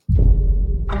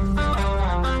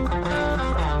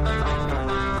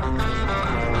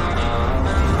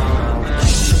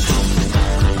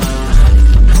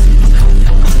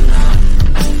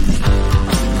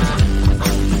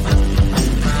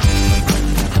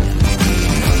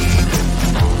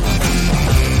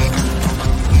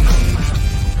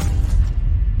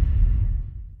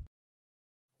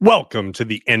Welcome to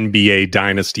the NBA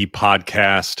Dynasty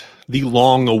podcast, the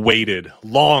long-awaited,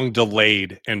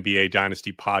 long-delayed NBA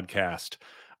Dynasty podcast.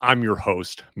 I'm your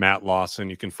host, Matt Lawson.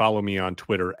 You can follow me on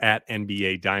Twitter at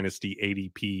NBA Dynasty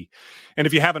ADP. And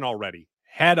if you haven't already,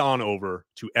 head on over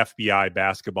to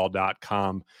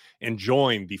FBIBasketball.com and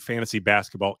join the Fantasy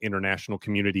Basketball International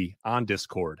community on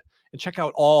Discord. And check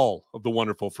out all of the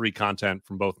wonderful free content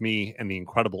from both me and the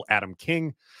incredible Adam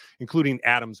King, including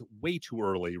Adam's way too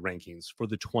early rankings for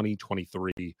the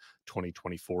 2023-2024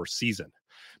 season.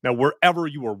 Now, wherever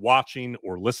you are watching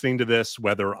or listening to this,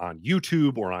 whether on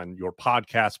YouTube or on your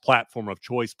podcast platform of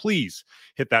choice, please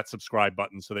hit that subscribe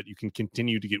button so that you can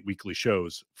continue to get weekly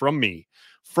shows from me,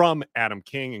 from Adam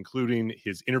King, including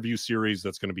his interview series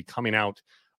that's going to be coming out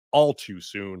all too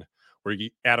soon, where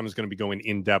Adam is going to be going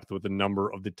in depth with a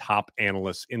number of the top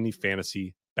analysts in the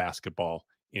fantasy basketball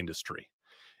industry.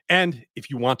 And if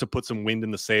you want to put some wind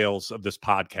in the sails of this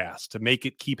podcast to make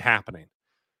it keep happening,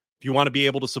 if you want to be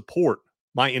able to support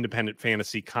my independent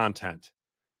fantasy content,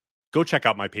 go check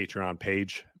out my Patreon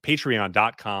page,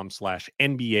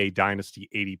 patreon.com/NBA Dynasty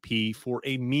ADP. For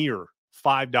a mere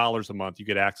 $5 a month, you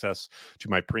get access to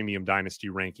my premium dynasty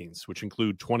rankings, which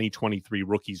include 2023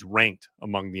 rookies ranked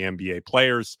among the NBA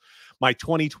players, my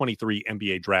 2023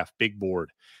 NBA draft big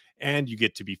board, and you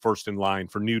get to be first in line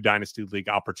for new Dynasty League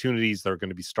opportunities that are going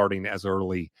to be starting as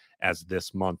early as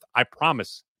this month. I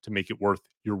promise to make it worth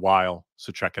your while,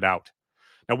 so check it out.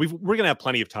 Now, we're going to have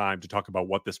plenty of time to talk about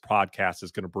what this podcast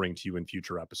is going to bring to you in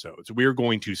future episodes. We're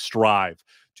going to strive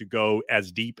to go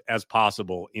as deep as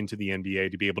possible into the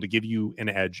NBA to be able to give you an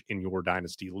edge in your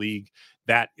Dynasty League.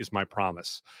 That is my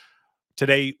promise.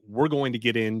 Today, we're going to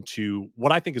get into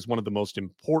what I think is one of the most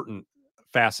important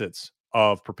facets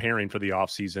of preparing for the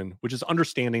offseason, which is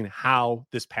understanding how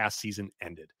this past season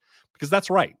ended. Because that's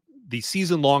right. The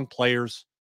season-long players,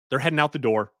 they're heading out the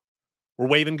door. We're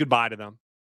waving goodbye to them.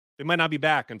 They might not be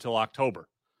back until October.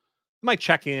 They might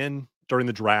check in during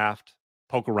the draft,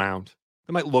 poke around.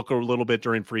 They might look a little bit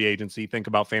during free agency, think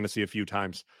about fantasy a few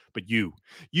times. But you,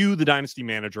 the dynasty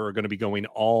manager, are going to be going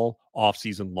all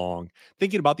off-season long,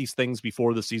 thinking about these things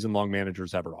before the season-long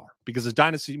managers ever are. Because as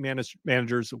dynasty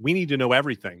managers, we need to know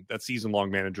everything that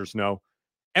season-long managers know,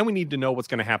 and we need to know what's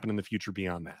going to happen in the future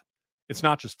beyond that. It's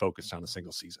not just focused on a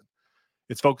single season.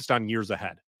 It's focused on years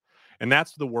ahead. And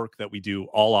that's the work that we do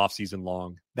all off season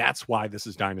long. That's why this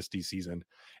is Dynasty season.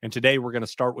 And today we're going to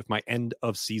start with my end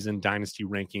of season Dynasty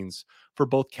rankings for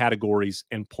both categories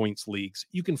and points leagues.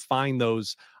 You can find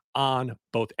those on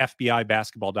both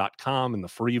FBIBasketball.com in the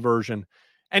free version,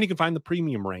 and you can find the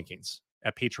premium rankings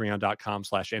at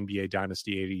patreon.com/NBA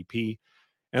Dynasty ADP.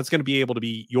 And it's going to be able to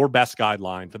be your best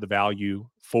guideline for the value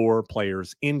for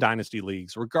players in Dynasty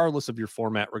leagues, regardless of your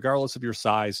format, regardless of your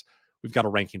size. We've got a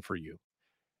ranking for you.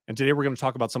 And today we're going to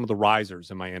talk about some of the risers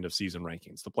in my end of season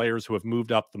rankings, the players who have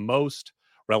moved up the most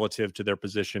relative to their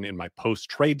position in my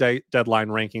post-trade deadline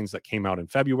rankings that came out in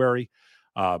February.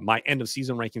 My end of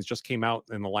season rankings just came out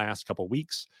in the last couple of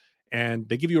weeks, and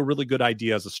they give you a really good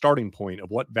idea as a starting point of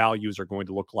what values are going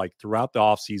to look like throughout the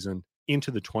offseason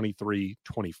into the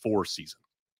 23-24 season.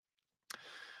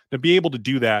 To be able to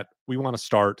do that, we want to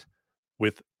start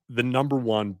with the number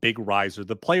one big riser,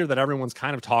 the player that everyone's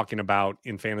kind of talking about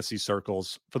in fantasy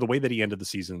circles for the way that he ended the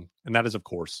season. And that is, of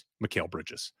course, Mikal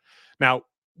Bridges. Now,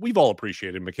 we've all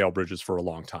appreciated Mikal Bridges for a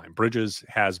long time. Bridges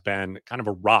has been kind of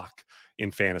a rock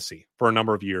in fantasy for a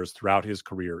number of years throughout his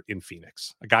career in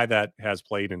Phoenix, a guy that has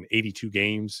played in 82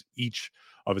 games each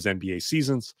of his NBA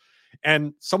seasons,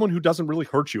 and someone who doesn't really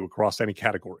hurt you across any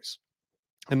categories.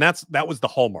 And that was the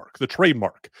hallmark, the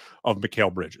trademark of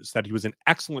Mikal Bridges, that he was an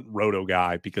excellent roto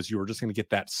guy because you were just going to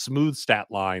get that smooth stat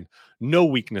line, no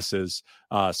weaknesses,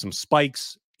 some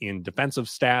spikes in defensive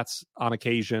stats on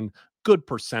occasion, good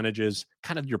percentages,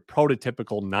 kind of your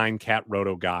prototypical 9-cat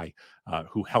roto guy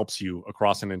who helps you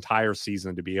across an entire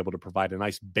season to be able to provide a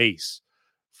nice base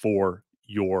for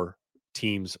your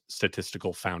team's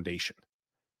statistical foundation.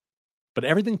 But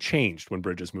everything changed when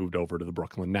Bridges moved over to the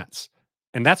Brooklyn Nets.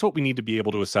 And that's what we need to be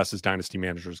able to assess as dynasty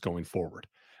managers going forward.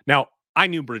 Now, I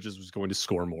knew Bridges was going to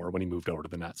score more when he moved over to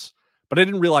the Nets, but I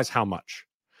didn't realize how much.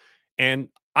 And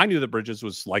I knew that Bridges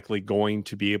was likely going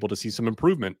to be able to see some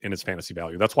improvement in his fantasy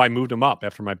value. That's why I moved him up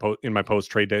after my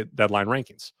post-trade deadline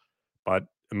rankings. But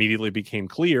immediately became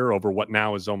clear over what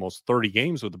now is almost 30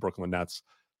 games with the Brooklyn Nets,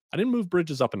 I didn't move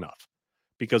Bridges up enough.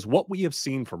 Because what we have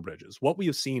seen from Bridges, what we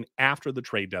have seen after the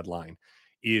trade deadline,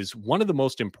 is one of the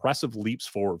most impressive leaps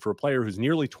forward for a player who's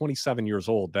nearly 27 years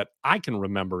old that I can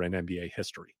remember in NBA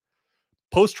history.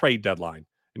 Post-trade deadline,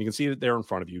 and you can see it there in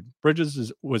front of you,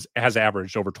 Bridges has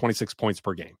averaged over 26 points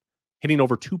per game, hitting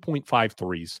over 2.5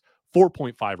 threes,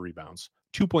 4.5 rebounds,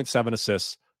 2.7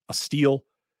 assists, a steal,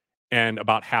 and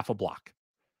about half a block.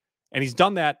 And he's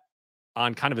done that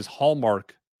on kind of his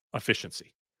hallmark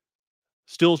efficiency.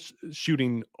 Still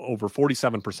shooting over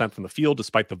 47% from the field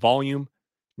despite the volume,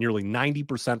 nearly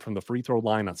 90% from the free throw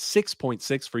line on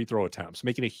 6.6 free throw attempts,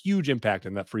 making a huge impact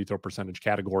in that free throw percentage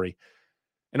category,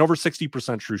 and over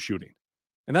 60% true shooting.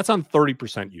 And that's on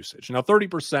 30% usage. Now,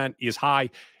 30% is high.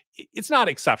 It's not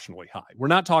exceptionally high. We're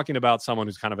not talking about someone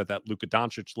who's kind of at that Luka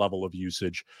Doncic level of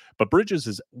usage, but Bridges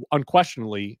has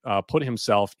unquestionably put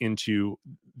himself into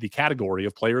the category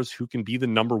of players who can be the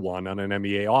number one on an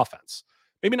NBA offense.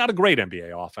 Maybe not a great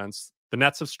NBA offense. The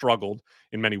Nets have struggled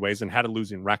in many ways and had a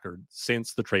losing record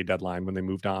since the trade deadline when they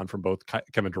moved on from both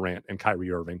Kevin Durant and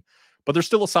Kyrie Irving. But they're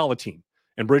still a solid team,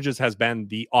 and Bridges has been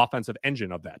the offensive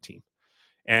engine of that team.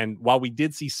 And while we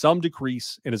did see some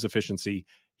decrease in his efficiency,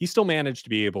 he still managed to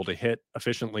be able to hit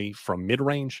efficiently from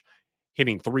mid-range,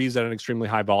 hitting threes at an extremely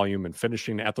high volume and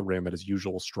finishing at the rim at his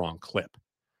usual strong clip.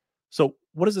 So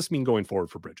what does this mean going forward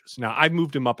for Bridges? Now, I've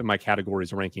moved him up in my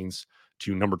categories rankings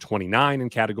to number 29 in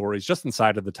categories, just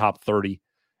inside of the top 30.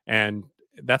 And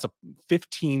that's a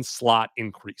 15 slot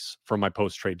increase from my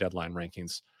post-trade deadline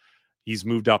rankings. He's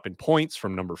moved up in points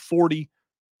from number 40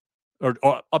 or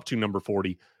up to number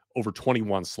 40 over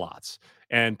 21 slots.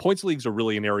 And points leagues are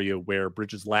really an area where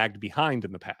Bridges lagged behind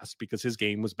in the past because his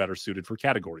game was better suited for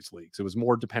categories leagues. It was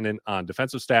more dependent on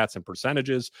defensive stats and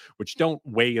percentages, which don't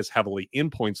weigh as heavily in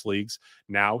points leagues.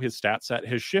 Now his stat set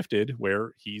has shifted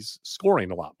where he's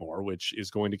scoring a lot more, which is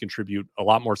going to contribute a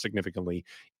lot more significantly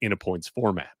in a points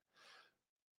format.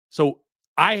 So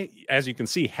I, as you can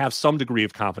see, have some degree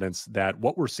of confidence that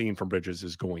what we're seeing from Bridges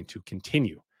is going to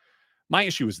continue. My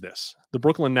issue is this: the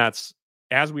Brooklyn Nets,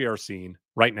 as we are seeing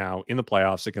right now in the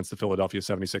playoffs against the Philadelphia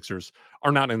 76ers,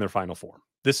 are not in their final form.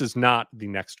 This is not the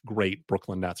next great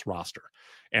Brooklyn Nets roster.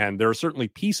 And there are certainly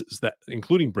pieces that,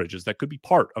 including Bridges, that could be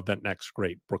part of that next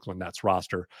great Brooklyn Nets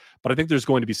roster. But I think there's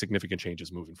going to be significant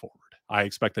changes moving forward. I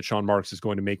expect that Sean Marks is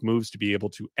going to make moves to be able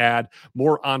to add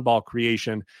more on-ball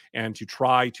creation and to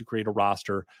try to create a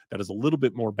roster that is a little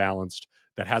bit more balanced,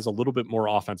 that has a little bit more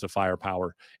offensive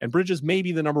firepower. And Bridges may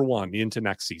be the number one into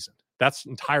next season. That's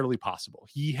entirely possible.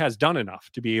 He has done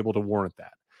enough to be able to warrant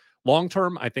that. Long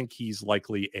term, I think he's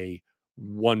likely a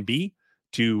 1B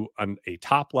to a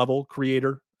top level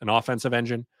creator, an offensive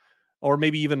engine, or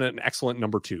maybe even an excellent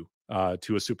number two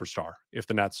to a superstar if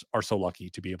the Nets are so lucky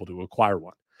to be able to acquire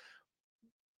one.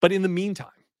 But in the meantime,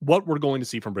 what we're going to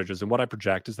see from Bridges and what I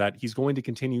project is that he's going to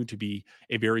continue to be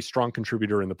a very strong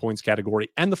contributor in the points category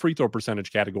and the free throw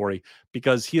percentage category,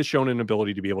 because he has shown an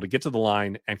ability to be able to get to the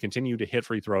line and continue to hit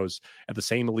free throws at the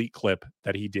same elite clip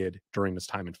that he did during his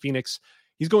time in Phoenix.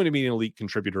 He's going to be an elite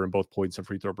contributor in both points and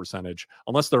free throw percentage,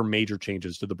 unless there are major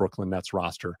changes to the Brooklyn Nets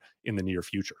roster in the near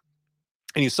future.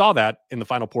 And you saw that in the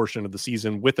final portion of the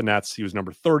season with the Nets. He was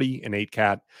number 30 in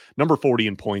 8-cat, number 40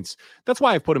 in points. That's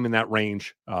why I put him in that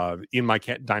range in my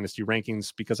Dynasty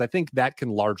rankings, because I think that can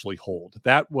largely hold.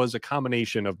 That was a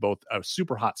combination of both a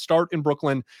super hot start in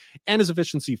Brooklyn and his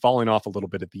efficiency falling off a little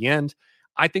bit at the end.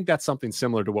 I think that's something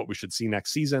similar to what we should see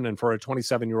next season. And for a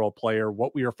 27-year-old player,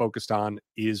 what we are focused on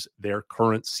is their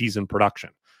current season production.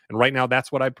 And right now,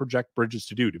 that's what I project Bridges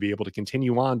to do, to be able to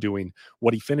continue on doing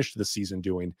what he finished the season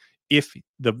doing if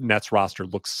the Nets roster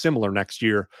looks similar next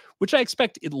year, which I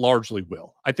expect it largely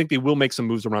will. I think they will make some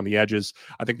moves around the edges.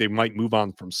 I think they might move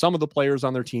on from some of the players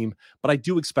on their team, but I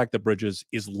do expect that Bridges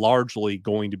is largely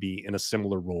going to be in a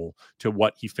similar role to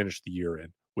what he finished the year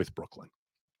in with Brooklyn.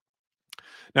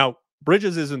 Now,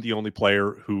 Bridges isn't the only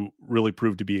player who really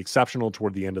proved to be exceptional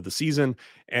toward the end of the season.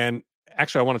 And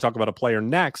actually, I want to talk about a player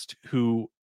next who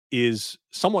is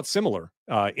somewhat similar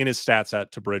in his stat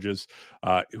set to Bridges,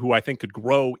 who I think could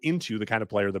grow into the kind of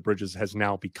player that Bridges has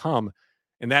now become.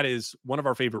 And that is one of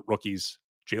our favorite rookies,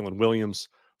 Jalen Williams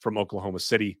from Oklahoma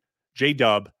City,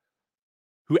 J-Dub,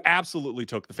 who absolutely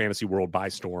took the fantasy world by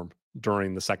storm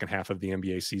during the second half of the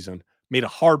NBA season, made a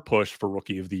hard push for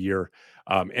Rookie of the Year,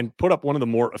 and put up one of the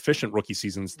more efficient rookie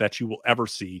seasons that you will ever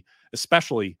see,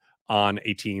 especially on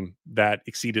a team that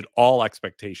exceeded all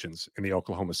expectations in the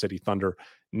Oklahoma City Thunder,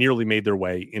 nearly made their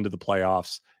way into the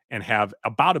playoffs, and have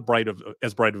about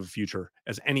as bright of a future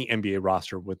as any NBA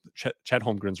roster with Chet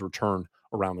Holmgren's return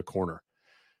around the corner.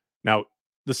 Now,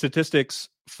 the statistics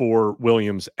for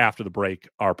Williams after the break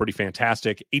are pretty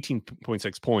fantastic.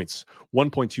 18.6 points,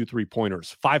 1.23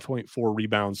 pointers, 5.4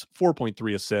 rebounds,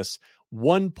 4.3 assists,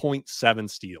 1.7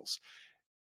 steals.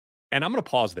 And I'm going to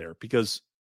pause there because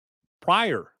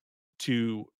prior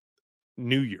to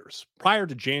New Year's, prior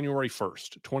to January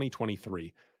 1st,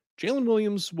 2023, Jalen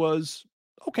Williams was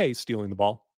okay stealing the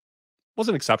ball.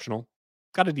 Wasn't exceptional.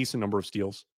 Got a decent number of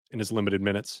steals. in his limited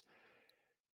minutes.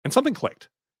 And something clicked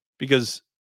because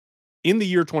in the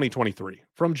year 2023,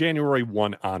 from January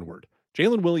 1 onward,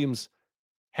 Jalen Williams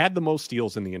had the most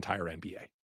steals in the entire NBA.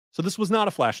 So this was not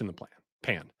a flash in the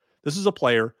pan. This is a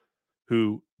player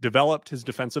who developed his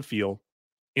defensive feel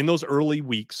in those early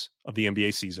weeks of the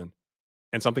NBA season,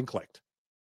 and something clicked.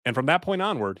 And from that point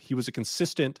onward, he was a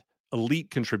consistent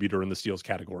elite contributor in the steals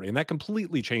category, and that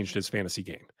completely changed his fantasy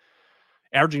game.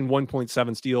 Averaging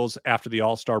 1.7 steals after the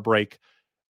All-Star break,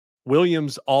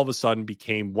 Williams all of a sudden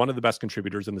became one of the best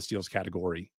contributors in the steals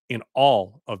category in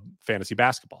all of fantasy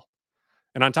basketball.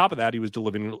 And on top of that, he was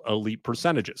delivering elite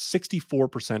percentages.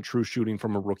 64% true shooting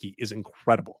from a rookie is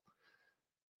incredible.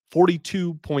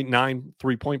 42.9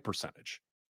 three-point percentage.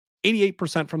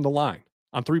 88% from the line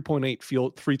on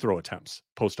 3.8 free throw attempts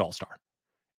post All-Star.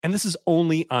 And this is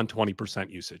only on 20%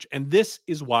 usage. And this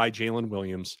is why Jalen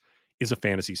Williams is a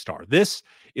fantasy star. This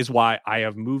is why I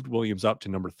have moved Williams up to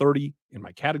number 30 in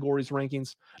my categories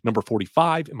rankings, number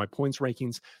 45 in my points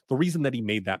rankings. The reason that he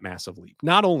made that massive leap,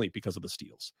 not only because of the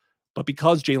steals, but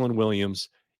because Jalen Williams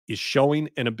is showing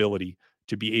an ability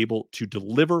to be able to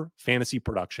deliver fantasy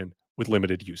production with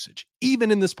limited usage.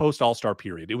 Even in this post All-Star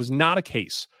period, it was not a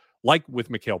case like with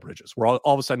Mikal Bridges, where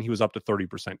all of a sudden he was up to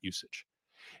 30% usage.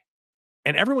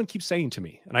 And everyone keeps saying to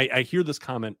me, and I hear this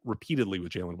comment repeatedly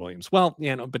with Jalen Williams, well,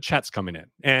 but Chet's coming in,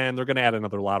 and they're going to add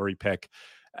another lottery pick.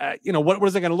 What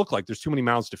is it going to look like? There's too many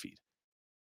mouths to feed.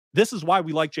 This is why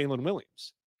we like Jalen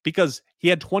Williams, because he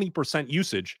had 20%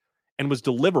 usage and was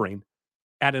delivering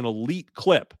at an elite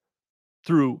clip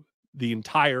through the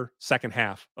entire second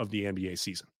half of the NBA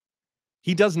season.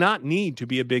 He does not need to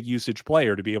be a big usage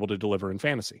player to be able to deliver in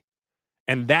fantasy.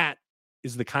 And that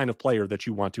is the kind of player that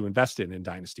you want to invest in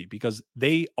Dynasty, because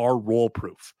they are role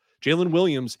proof. Jalen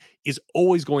Williams is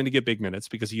always going to get big minutes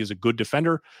because he is a good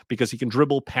defender, because he can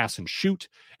dribble, pass, and shoot,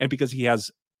 and because he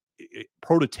has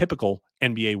prototypical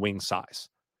NBA wing size.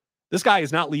 This guy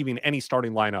is not leaving any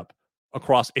starting lineup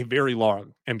across a very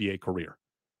long NBA career.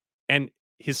 And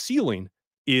his ceiling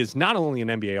is not only an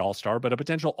NBA All-Star, but a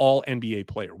potential All-NBA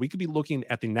player. We could be looking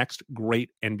at the next great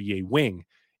NBA wing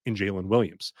in Jalen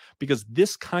Williams, because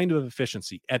this kind of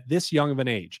efficiency at this young of an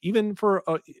age, even for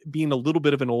being a little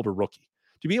bit of an older rookie,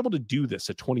 to be able to do this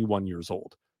at 21 years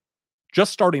old,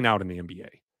 just starting out in the NBA,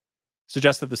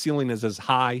 suggests that the ceiling is as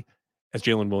high as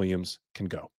Jalen Williams can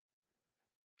go.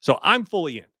 So I'm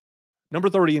fully in. Number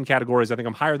 30 in categories. I think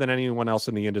I'm higher than anyone else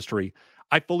in the industry.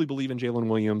 I fully believe in Jalen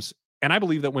Williams. And I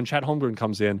believe that when Chet Holmgren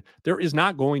comes in, there is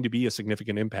not going to be a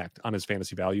significant impact on his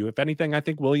fantasy value. If anything, I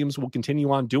think Williams will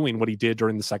continue on doing what he did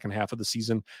during the second half of the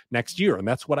season next year. And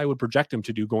that's what I would project him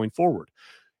to do going forward.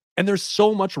 And there's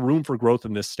so much room for growth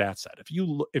in this stat set. If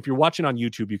you're watching on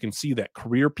YouTube, you can see that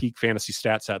career peak fantasy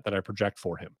stat set that I project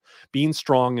for him. Being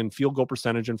strong in field goal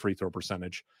percentage and free throw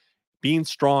percentage, being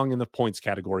strong in the points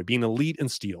category, being elite in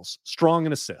steals, strong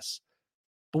in assists.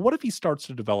 But what if he starts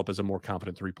to develop as a more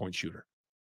competent three-point shooter?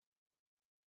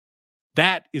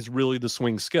 That is really the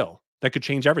swing skill that could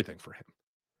change everything for him.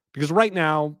 Because right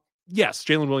now, yes,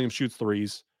 Jalen Williams shoots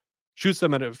threes, shoots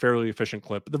them at a fairly efficient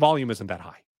clip, but the volume isn't that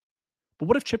high. But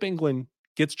what if Chip England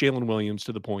gets Jalen Williams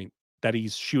to the point that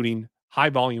he's shooting high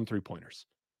volume three-pointers?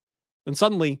 Then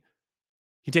suddenly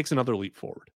he takes another leap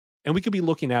forward. And we could be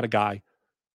looking at a guy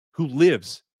who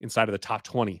lives inside of the top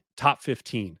 20, top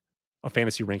 15 of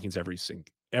fantasy rankings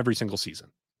every single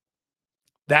season.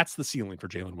 That's the ceiling for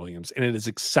Jalen Williams, and it is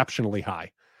exceptionally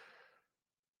high.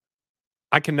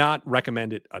 I cannot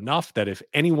recommend it enough that if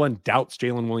anyone doubts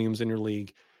Jalen Williams in your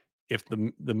league, if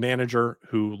the manager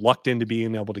who lucked into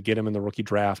being able to get him in the rookie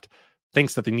draft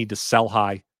thinks that they need to sell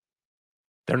high,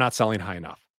 they're not selling high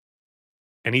enough.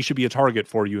 And he should be a target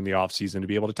for you in the offseason to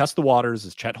be able to test the waters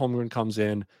as Chet Holmgren comes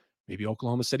in. Maybe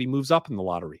Oklahoma City moves up in the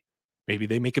lottery. Maybe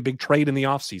they make a big trade in the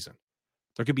offseason.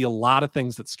 There could be a lot of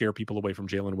things that scare people away from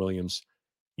Jalen Williams.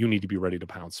 You need to be ready to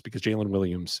pounce, because Jalen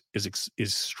Williams is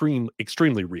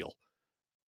extremely real.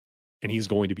 And he's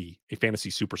going to be a fantasy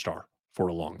superstar for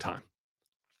a long time.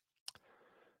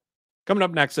 Coming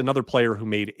up next, another player who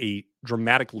made a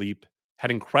dramatic leap, had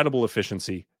incredible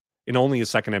efficiency in only his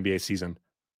second NBA season.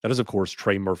 That is, of course,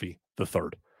 Trey Murphy III.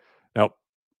 Now,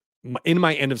 in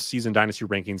my end of season Dynasty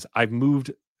rankings, I've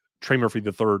moved Trey Murphy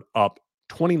III up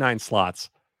 29 slots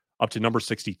up to number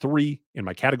 63 in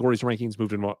my categories rankings,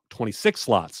 moved him up 26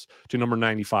 slots to number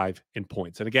 95 in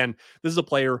points. And again, this is a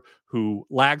player who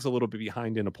lags a little bit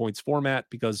behind in a points format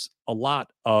because a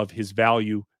lot of his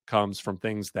value comes from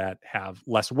things that have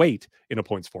less weight in a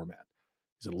points format.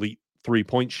 He's an elite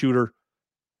three-point shooter,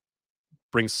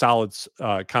 brings solid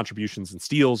contributions and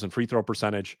steals and free throw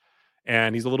percentage,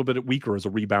 and he's a little bit weaker as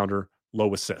a rebounder,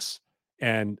 low assists.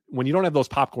 And when you don't have those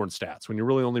popcorn stats, when you're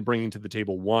really only bringing to the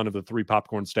table one of the three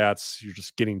popcorn stats, you're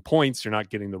just getting points, you're not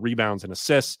getting the rebounds and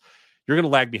assists, you're going to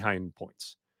lag behind in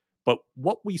points. But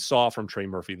what we saw from Trey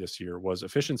Murphy this year was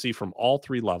efficiency from all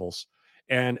three levels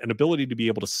and an ability to be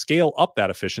able to scale up that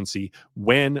efficiency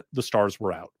when the stars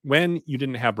were out, when you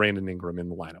didn't have Brandon Ingram in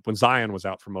the lineup, when Zion was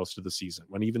out for most of the season,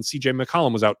 when even CJ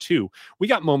McCollum was out too. We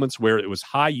got moments where it was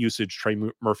high usage Trey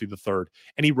Murphy III,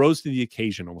 and he rose to the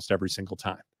occasion almost every single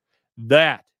time.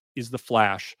 That is the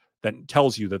flash that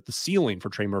tells you that the ceiling for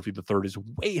Trey Murphy III is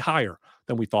way higher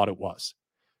than we thought it was.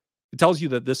 It tells you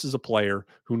that this is a player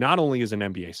who not only is an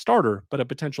NBA starter, but a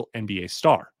potential NBA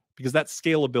star, because that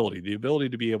scalability, the ability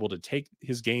to be able to take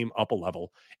his game up a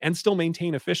level and still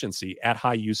maintain efficiency at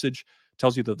high usage,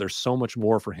 tells you that there's so much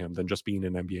more for him than just being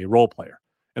an NBA role player.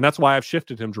 And that's why I've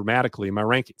shifted him dramatically in my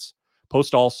rankings.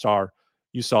 Post All-Star,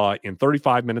 you saw in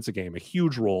 35 minutes a game, a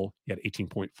huge role. He had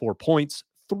 18.4 points,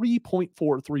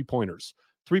 3.4 three-pointers,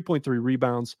 3.3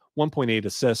 rebounds, 1.8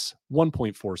 assists,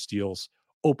 1.4 steals,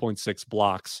 0.6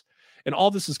 blocks. And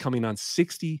all this is coming on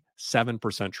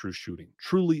 67% true shooting,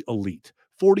 truly elite,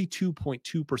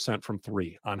 42.2% from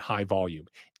three on high volume,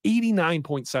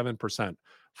 89.7%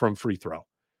 from free throw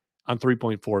on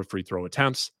 3.4 free throw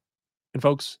attempts. And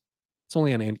folks, it's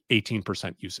only on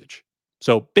 18% usage.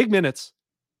 So big minutes,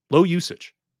 low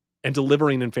usage, and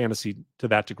delivering in fantasy to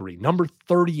that degree. Number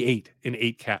 38 in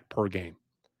 8-cat per game.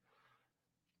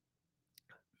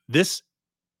 This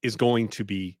is going to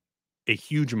be a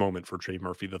huge moment for Trey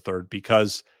Murphy III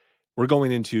because we're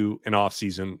going into an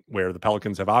offseason where the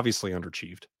Pelicans have obviously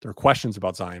underachieved. There are questions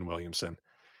about Zion Williamson.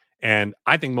 And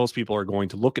I think most people are going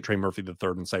to look at Trey Murphy III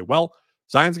and say, well,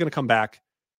 Zion's going to come back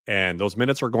and those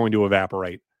minutes are going to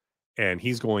evaporate and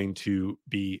he's going to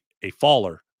be a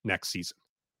faller next season.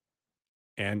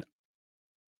 And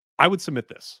I would submit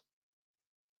this.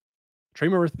 Trey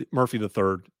Murphy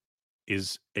III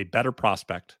is a better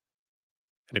prospect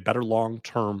and a better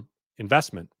long-term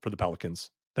investment for the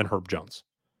Pelicans than Herb Jones.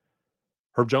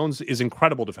 Herb Jones is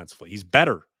incredible defensively. He's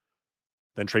better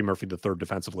than Trey Murphy III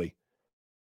defensively.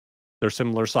 They're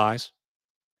similar size,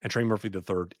 and Trey Murphy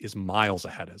III is miles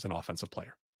ahead as an offensive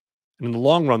player. And in the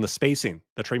long run, the spacing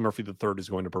that Trey Murphy III is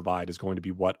going to provide is going to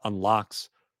be what unlocks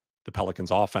the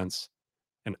Pelicans' offense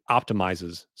and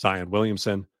optimizes Zion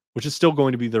Williamson, which is still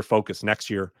going to be their focus next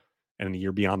year and in the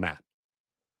year beyond that.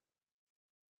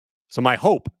 So my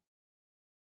hope,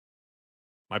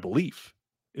 my belief,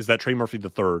 is that Trey Murphy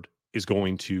III is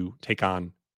going to take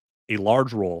on a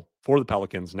large role for the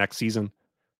Pelicans next season,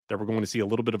 that we're going to see a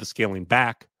little bit of a scaling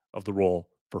back of the role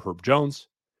for Herb Jones,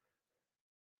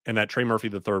 and that Trey Murphy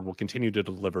III will continue to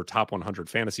deliver top 100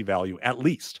 fantasy value at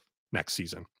least next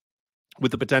season,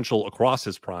 with the potential across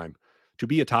his prime to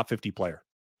be a top 50 player.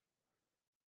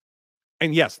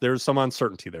 And yes, there's some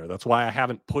uncertainty there. That's why I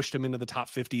haven't pushed him into the top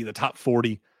 50, the top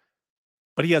 40,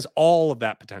 but he has all of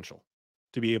that potential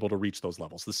to be able to reach those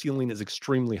levels. The ceiling is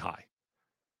extremely high.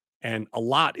 And a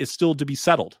lot is still to be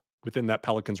settled within that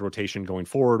Pelicans rotation going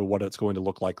forward, or what it's going to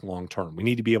look like long term. We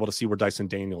need to be able to see where Dyson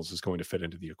Daniels is going to fit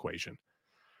into the equation.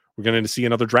 We're going to see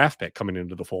another draft pick coming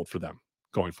into the fold for them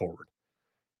going forward.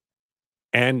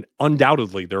 And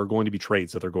undoubtedly, there are going to be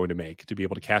trades that they're going to make to be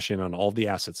able to cash in on all of the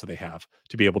assets that they have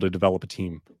to be able to develop a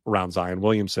team around Zion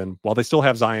Williamson while they still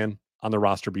have Zion on the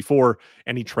roster before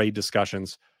any trade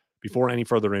discussions, before any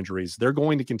further injuries. They're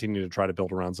going to continue to try to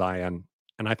build around Zion.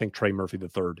 And I think Trey Murphy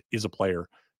III is a player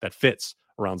that fits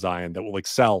around Zion, that will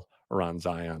excel around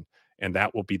Zion. And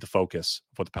that will be the focus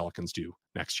of what the Pelicans do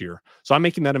next year. So I'm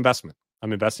making that investment.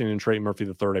 I'm investing in Trey Murphy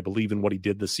III. I believe in what he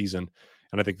did this season.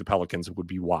 And I think the Pelicans would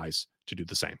be wise to do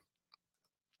the same.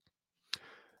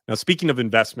 Now, speaking of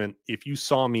investment, if you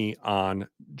saw me on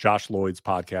Josh Lloyd's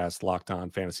podcast, Locked On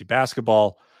Fantasy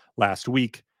Basketball, last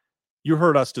week, you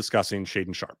heard us discussing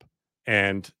Shaedon Sharpe.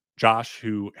 And Josh,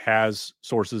 who has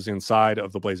sources inside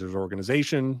of the Blazers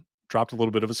organization, dropped a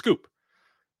little bit of a scoop,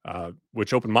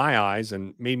 which opened my eyes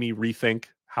and made me rethink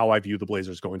how I view the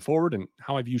Blazers going forward and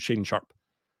how I view Shaedon Sharpe.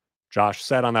 Josh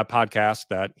said on that podcast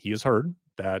that he has heard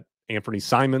that Anthony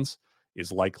Simons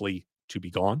is likely to be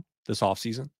gone this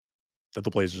offseason, that the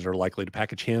Blazers are likely to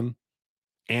package him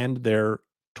and their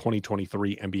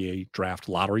 2023 NBA draft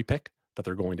lottery pick that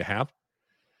they're going to have,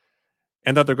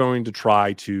 and that they're going to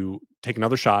try to take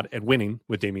another shot at winning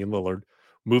with Damian Lillard,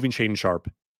 moving Shaedon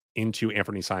Sharpe into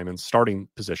Anthony Simons' starting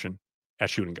position as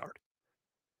shooting guard.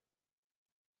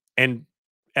 And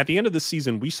at the end of the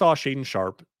season, we saw Shaedon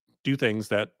Sharpe do things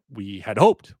that we had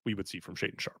hoped we would see from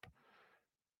Shaedon Sharpe.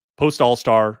 Post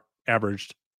All-Star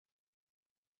averaged,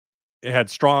 it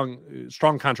had strong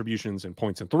contributions in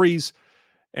points and threes.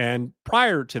 And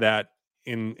prior to that,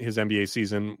 in his NBA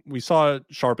season, we saw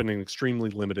Sharp in an extremely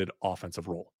limited offensive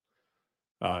role.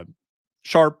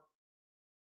 Sharp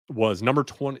was number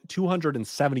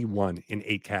 271 in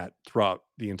 8-cat throughout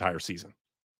the entire season,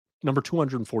 number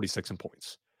 246 in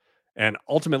points. And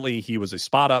ultimately, he was a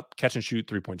spot-up, catch-and-shoot,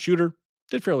 three-point shooter.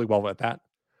 Did fairly well at that.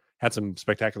 Had some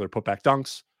spectacular putback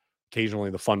dunks, occasionally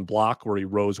the fun block where he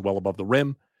rose well above the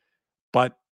rim.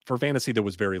 But for fantasy, there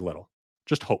was very little.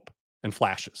 Just hope and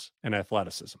flashes and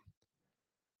athleticism.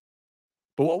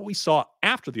 But what we saw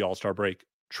after the All-Star break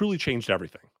truly changed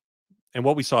everything. And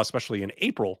what we saw, especially in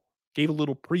April, gave a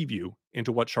little preview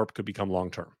into what Sharp could become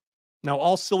long-term. Now,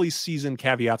 all silly season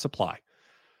caveats apply.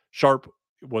 Sharp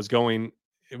was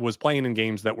playing in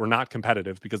games that were not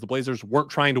competitive because the Blazers weren't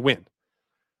trying to win.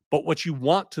 But what you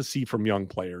want to see from young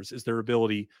players is their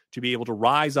ability to be able to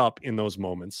rise up in those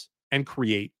moments and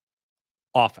create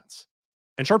offense.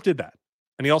 And Sharp did that.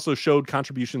 And he also showed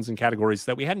contributions in categories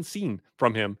that we hadn't seen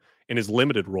from him in his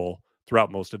limited role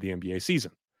throughout most of the NBA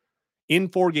season. In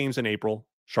 4 games in April,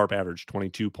 Sharp averaged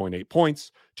 22.8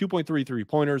 points, 2.3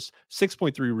 three-pointers,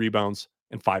 6.3 rebounds,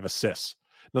 and 5 assists.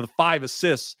 Now, the 5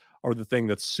 assists are the thing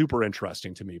that's super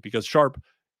interesting to me because Sharp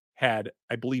had,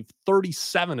 I believe,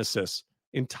 37 assists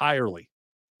entirely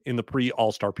in the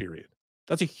pre-All-Star period.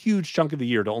 That's a huge chunk of the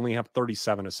year to only have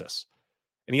 37 assists.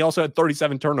 And he also had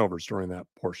 37 turnovers during that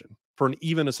portion for an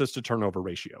even assist-to-turnover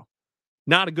ratio.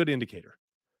 Not a good indicator.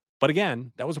 But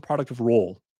again, that was a product of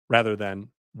role rather than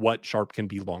what Sharp can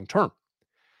be long-term.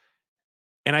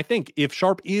 And I think if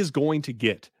Sharp is going to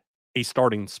get a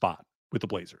starting spot with the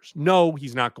Blazers, no,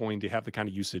 he's not going to have the kind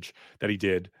of usage that he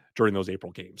did during those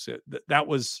April games. That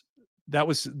was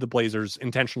the Blazers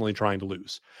intentionally trying to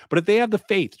lose. But if they have the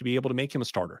faith to be able to make him a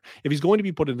starter, if he's going to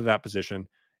be put into that position,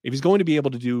 if he's going to be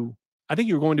able to do, I think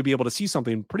you're going to be able to see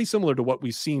something pretty similar to what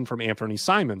we've seen from Anthony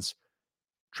Simons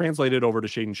translated over to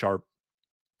Shaedon Sharp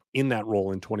in that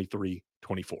role in 23-24.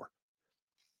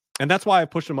 And that's why I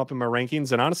pushed him up in my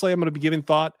rankings. And honestly, I'm going to be giving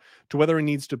thought to whether he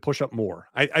needs to push up more.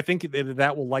 I think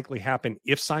that will likely happen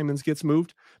if Simons gets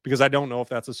moved, because I don't know if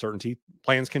that's a certainty.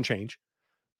 Plans can change.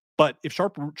 But if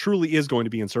Sharp truly is going to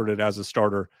be inserted as a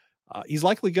starter, he's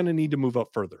likely going to need to move up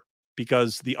further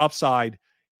because the upside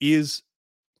is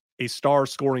a star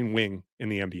scoring wing in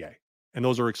the NBA. And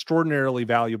those are extraordinarily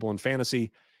valuable in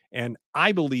fantasy. And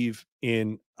I believe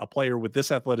in a player with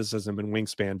this athleticism and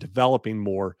wingspan developing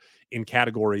more in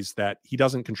categories that he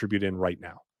doesn't contribute in right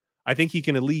now. I think he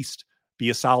can at least be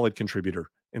a solid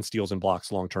contributor in steals and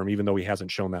blocks long-term, even though he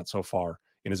hasn't shown that so far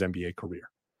in his NBA career.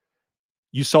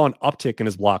 You saw an uptick in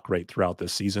his block rate throughout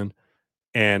this season.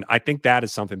 And I think that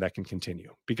is something that can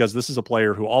continue because this is a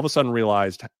player who all of a sudden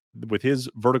realized with his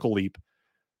vertical leap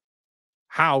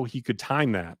how he could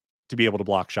time that to be able to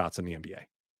block shots in the NBA.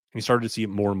 And he started to see it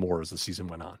more and more as the season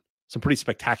went on. Some pretty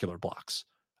spectacular blocks.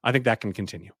 I think that can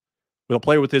continue. With a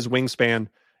player with his wingspan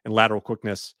and lateral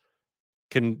quickness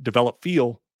can develop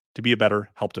feel to be a better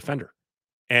help defender.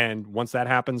 And once that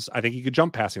happens, I think he could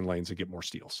jump passing lanes and get more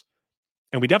steals.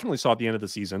 And we definitely saw at the end of the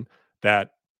season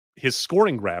that his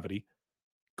scoring gravity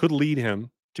could lead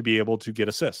him to be able to get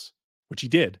assists, which he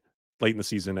did late in the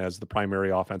season as the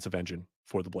primary offensive engine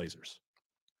for the Blazers.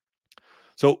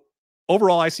 So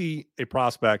overall, I see a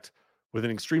prospect with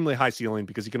an extremely high ceiling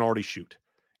because he can already shoot.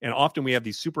 And often we have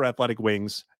these super athletic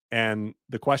wings. And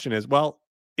the question is, well,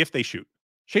 if they shoot,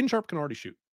 Shaedon Sharp can already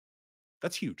shoot.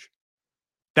 That's huge.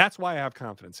 That's why I have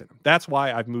confidence in him. That's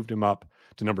why I've moved him up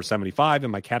to number 75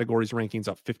 in my categories rankings,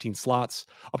 up 15 slots,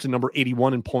 up to number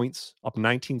 81 in points, up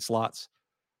 19 slots.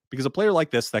 Because a player like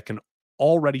this that can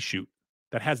already shoot,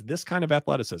 that has this kind of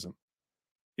athleticism,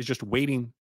 is just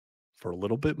waiting for a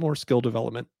little bit more skill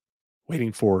development,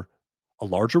 waiting for a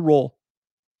larger role,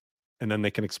 and then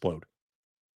they can explode.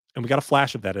 And we got a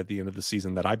flash of that at the end of the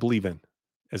season that I believe in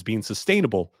as being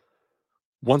sustainable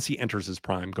once he enters his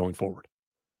prime going forward.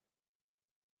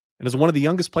 And as one of the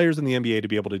youngest players in the NBA to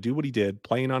be able to do what he did,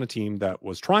 playing on a team that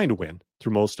was trying to win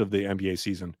through most of the NBA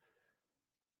season,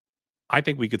 I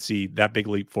think we could see that big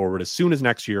leap forward as soon as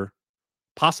next year,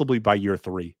 possibly by year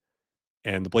 3.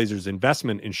 And the Blazers'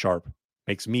 investment in Sharp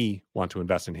makes me want to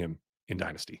invest in him in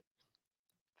Dynasty.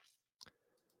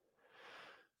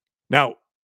 Now,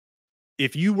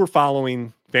 if you were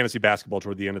following fantasy basketball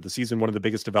toward the end of the season, one of the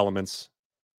biggest developments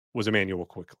was Immanuel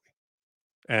Quickley.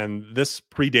 And this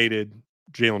predated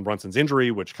Jalen Brunson's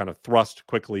injury, which kind of thrust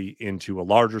Quickley into a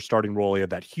larger starting role. He had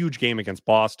that huge game against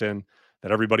Boston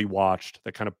that everybody watched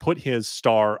that kind of put his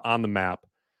star on the map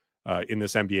in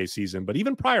this NBA season. But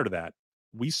even prior to that,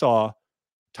 we saw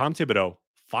Tom Thibodeau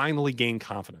finally gain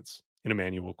confidence in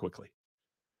Immanuel Quickley.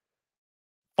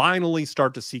 Finally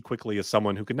start to see Quickley as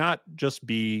someone who could not just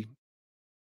be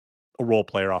a role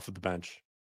player off of the bench,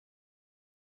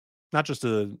 not just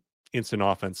an instant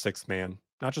offense sixth man,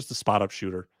 not just a spot up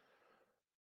shooter,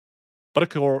 but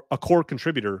a core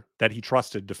contributor that he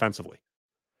trusted defensively.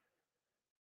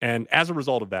 And as a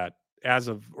result of that,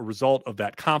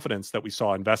 confidence that we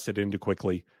saw invested into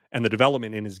quickly and the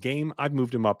development in his game, I've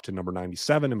moved him up to number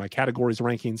 97 in my categories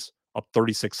rankings, up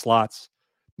 36 slots,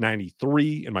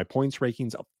 93 in my points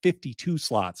rankings, up 52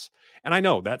 slots. And I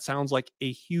know that sounds like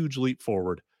a huge leap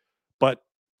forward, but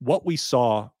what we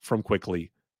saw from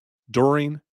Quickly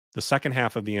during the second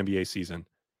half of the NBA season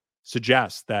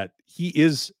suggests that he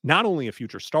is not only a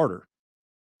future starter,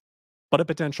 but a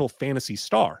potential fantasy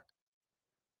star.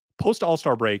 Post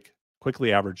All-Star break,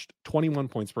 Quickly averaged 21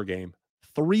 points per game,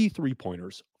 3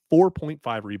 3-pointers,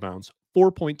 4.5 rebounds,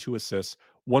 4.2 assists,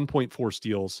 1.4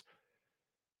 steals,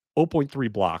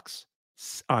 0.3 blocks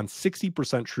on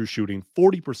 60% true shooting,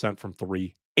 40% from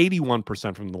three,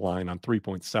 81% from the line on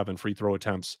 3.7 free throw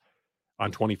attempts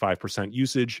on 25%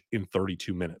 usage in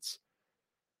 32 minutes.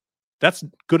 That's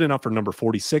good enough for number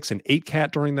 46 in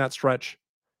 8-cat during that stretch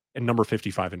and number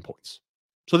 55 in points.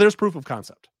 So there's proof of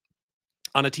concept.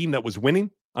 On a team that was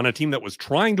winning, on a team that was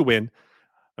trying to win,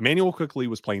 Immanuel Quickley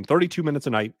was playing 32 minutes a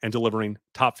night and delivering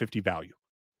top 50 value.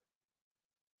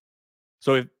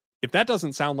 So if that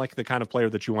doesn't sound like the kind of player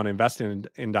that you want to invest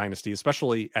in Dynasty,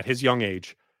 especially at his young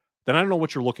age, then I don't know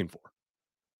what you're looking for.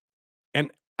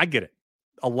 And I get it.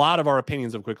 A lot of our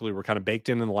opinions of Quickley were kind of baked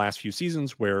in the last few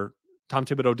seasons where Tom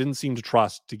Thibodeau didn't seem to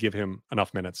trust to give him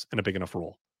enough minutes and a big enough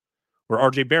role, where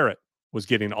RJ Barrett was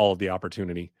getting all of the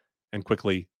opportunity and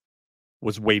Quickley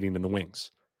was waiting in the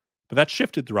wings. But that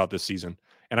shifted throughout this season.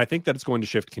 And I think that it's going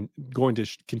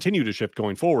to continue to shift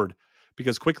going forward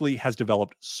because Quickley has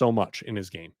developed so much in his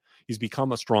game. He's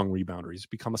become a strong rebounder. He's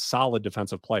become a solid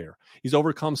defensive player. He's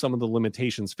overcome some of the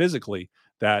limitations physically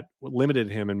that limited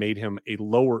him and made him a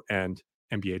lower end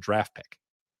NBA draft pick.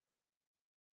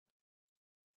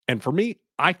 And for me,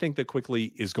 I think that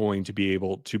Quickley is going to be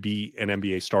able to be an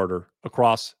NBA starter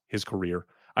across his career.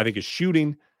 I think his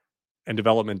shooting and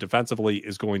development defensively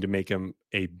is going to make him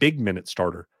a big minute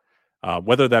starter,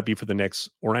 whether that be for the Knicks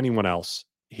or anyone else.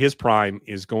 His prime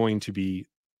is going to be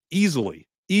easily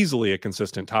a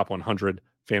consistent top 100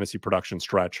 fantasy production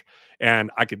stretch.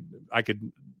 And I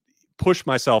could push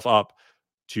myself up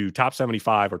to top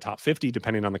 75 or top 50,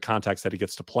 depending on the context that he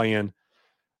gets to play in.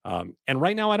 And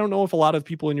right now, I don't know if a lot of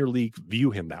people in your league view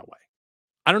him that way.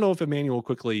 I don't know if Immanuel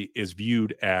Quickley is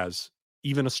viewed as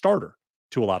even a starter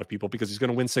to a lot of people because he's going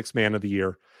to win Sixth Man of the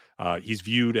Year. He's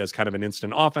viewed as kind of an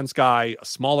instant offense guy, a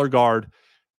smaller guard.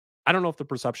 I don't know if the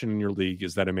perception in your league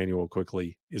is that Immanuel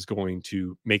Quickley is going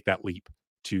to make that leap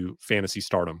to fantasy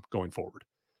stardom going forward.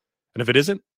 And if it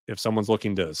isn't, if someone's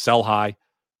looking to sell high,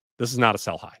 this is not a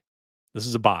sell high. This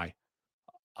is a buy.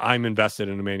 I'm invested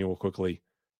in Immanuel Quickley.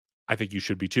 I think you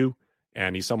should be too.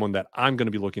 And he's someone that I'm going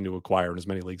to be looking to acquire in as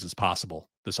many leagues as possible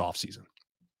this offseason.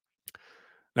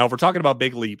 Now, if we're talking about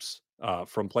big leaps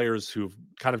from players who've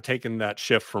kind of taken that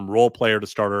shift from role player to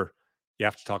starter, you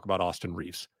have to talk about Austin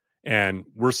Reeves. And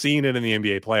we're seeing it in the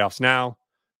NBA playoffs now.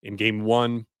 In game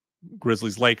one,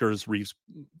 Grizzlies-Lakers, Reeves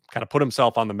kind of put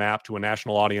himself on the map to a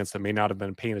national audience that may not have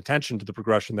been paying attention to the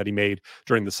progression that he made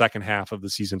during the second half of the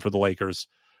season for the Lakers.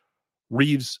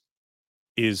 Reeves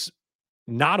is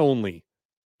not only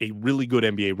a really good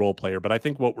NBA role player, but I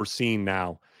think what we're seeing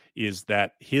now is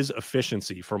that his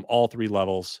efficiency from all three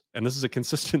levels, and this is a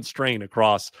consistent strain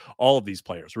across all of these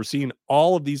players. We're seeing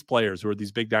all of these players who are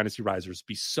these big dynasty risers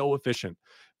be so efficient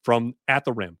from at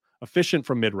the rim, efficient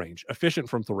from mid-range, efficient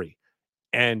from three.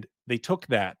 And they took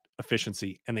that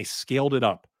efficiency and they scaled it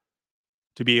up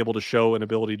to be able to show an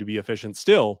ability to be efficient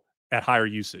still at higher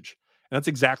usage. And that's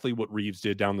exactly what Reeves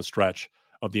did down the stretch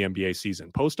of the NBA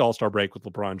season. Post All-Star break with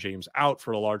LeBron James out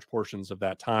for large portions of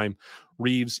that time,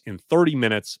 Reeves in 30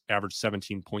 minutes averaged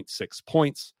 17.6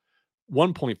 points,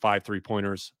 1.5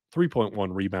 3-pointers,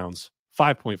 3.1 rebounds,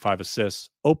 5.5 assists,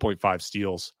 0.5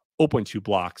 steals, 0.2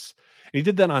 blocks. And he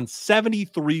did that on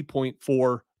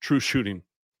 73.4 true shooting.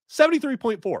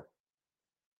 73.4.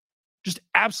 Just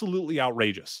absolutely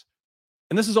outrageous.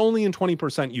 And this is only in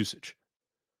 20% usage.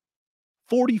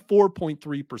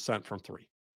 44.3% from three.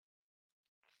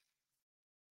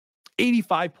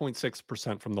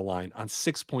 85.6% from the line on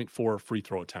 6.4 free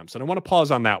throw attempts. And I want to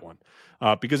pause on that one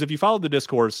because if you followed the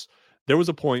discourse, there was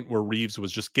a point where Reeves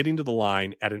was just getting to the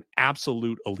line at an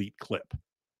absolute elite clip.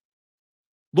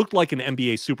 Looked like an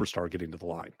NBA superstar getting to the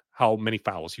line, how many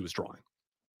fouls he was drawing.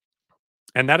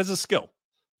 And that is a skill.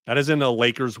 That isn't a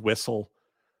Lakers whistle.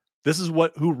 This is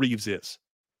who Reeves is.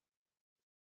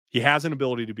 He has an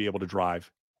ability to be able to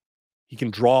drive. He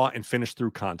can draw and finish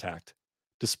through contact.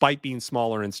 despite being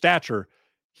smaller in stature,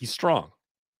 he's strong.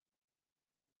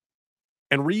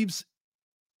 And Reeves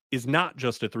is not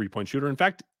just a three-point shooter. In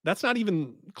fact, that's not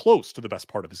even close to the best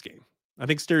part of his game. I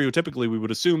think stereotypically we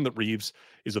would assume that Reeves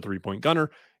is a three-point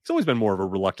gunner. He's always been more of a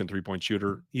reluctant three-point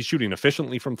shooter. He's shooting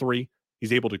efficiently from three.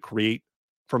 He's able to create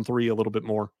from three a little bit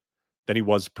more than he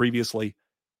was previously.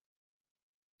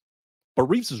 But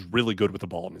Reeves is really good with the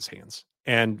ball in his hands.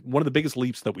 And one of the biggest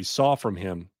leaps that we saw from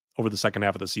him over the second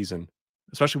half of the season,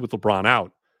 especially with LeBron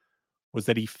out, was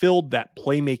that he filled that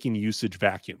playmaking usage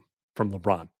vacuum from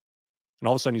LeBron. And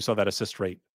all of a sudden you saw that assist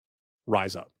rate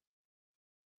rise up.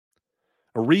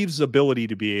 Reeves' ability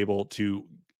to be able to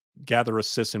gather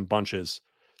assists in bunches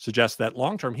suggests that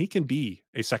long-term he can be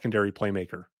a secondary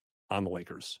playmaker on the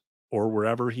Lakers or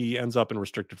wherever he ends up in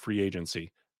restricted free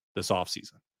agency this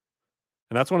offseason.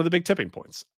 And that's one of the big tipping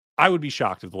points. I would be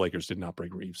shocked if the Lakers did not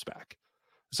bring Reeves back,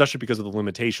 especially because of the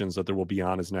limitations that there will be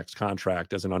on his next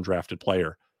contract as an undrafted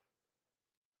player.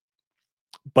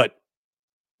 But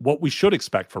what we should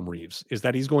expect from Reeves is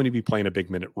that he's going to be playing a big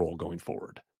minute role going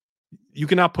forward. You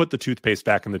cannot put the toothpaste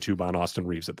back in the tube on Austin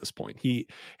Reeves at this point. He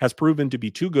has proven to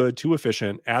be too good, too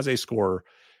efficient as a scorer,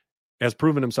 has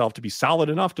proven himself to be solid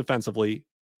enough defensively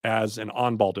as an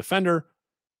on-ball defender,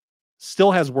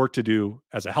 still has work to do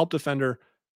as a help defender,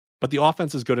 but the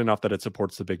offense is good enough that it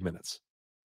supports the big minutes.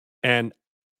 And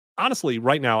honestly,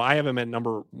 right now, I have him at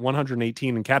number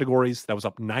 118 in categories. That was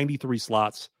up 93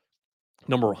 slots.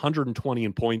 Number 120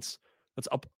 in points. That's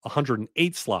up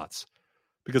 108 slots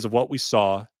because of what we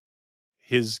saw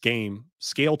his game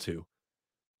scale to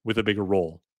with a bigger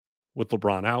role, with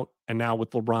LeBron out and now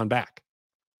with LeBron back.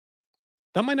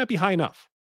 That might not be high enough.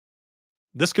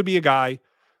 This could be a guy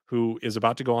who is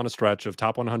about to go on a stretch of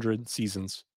top 100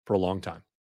 seasons for a long time.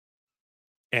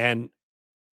 And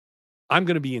I'm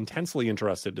going to be intensely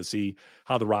interested to see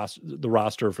how the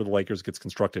roster for the Lakers gets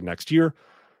constructed next year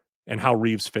and how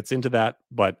Reeves fits into that.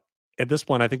 But at this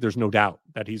point, I think there's no doubt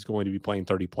that he's going to be playing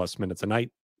 30 plus minutes a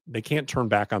night. They can't turn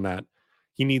back on that.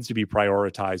 He needs to be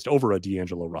prioritized over a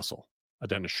D'Angelo Russell, a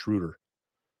Dennis Schroeder,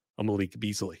 a Malik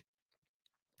Beasley.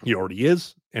 He already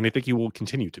is, and I think he will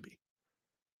continue to be.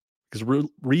 Because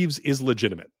Reeves is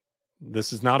legitimate.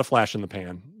 This is not a flash in the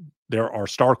pan. There are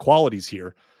star qualities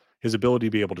here. His ability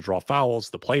to be able to draw fouls,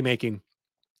 the playmaking,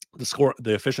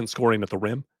 the efficient scoring at the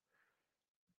rim.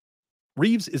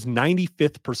 Reeves is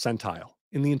 95th percentile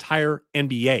in the entire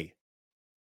NBA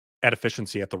at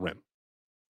efficiency at the rim.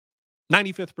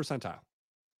 95th percentile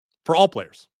for all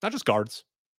players, not just guards,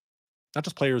 not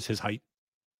just players his height.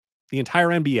 The entire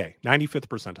NBA, 95th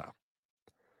percentile.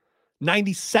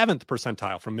 97th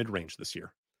percentile from mid-range this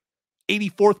year.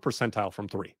 84th percentile from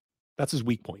three. That's his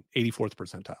weak point, 84th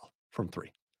percentile from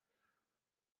three.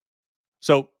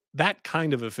 So that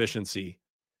kind of efficiency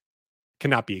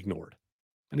cannot be ignored.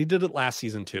 And he did it last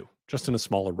season too, just in a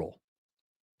smaller role.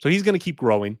 So he's going to keep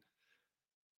growing.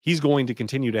 He's going to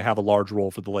continue to have a large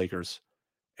role for the Lakers.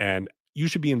 And you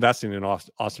should be investing in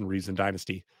Austin Reeves in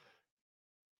Dynasty,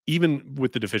 even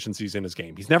with the deficiencies in his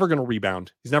game. He's never going to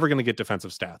rebound. He's never going to get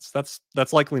defensive stats.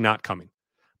 That's likely not coming.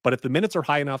 But if the minutes are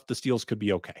high enough, the steals could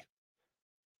be okay.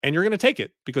 And you're going to take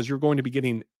it because you're going to be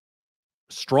getting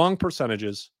strong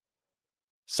percentages,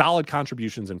 solid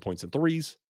contributions in points and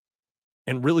threes,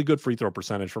 and really good free throw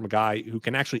percentage from a guy who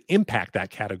can actually impact that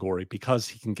category because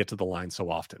he can get to the line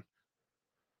so often.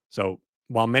 So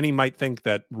while many might think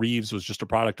that Reeves was just a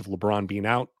product of LeBron being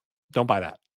out, don't buy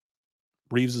that.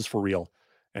 Reeves is for real,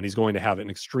 and he's going to have an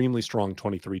extremely strong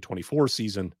 23-24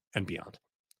 season and beyond.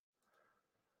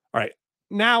 All right,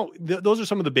 now those are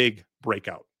some of the big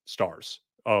breakout stars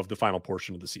of the final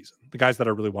portion of the season, the guys that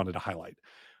I really wanted to highlight.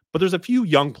 But there's a few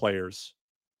young players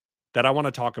that I want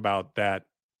to talk about that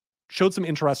showed some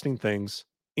interesting things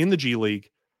in the G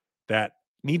League that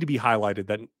need to be highlighted,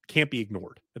 that can't be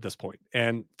ignored at this point.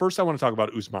 And first, I want to talk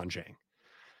about Ousmane Dieng.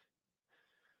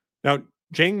 Now,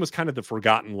 Dieng was kind of the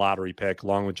forgotten lottery pick,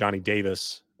 along with Johnny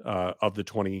Davis of the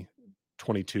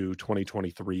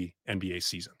 2022-2023 NBA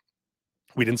season.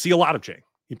 We didn't see a lot of Dieng.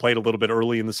 He played a little bit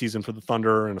early in the season for the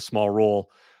Thunder in a small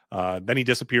role. Then he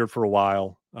disappeared for a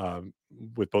while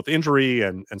with both injury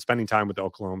and spending time with the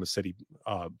Oklahoma City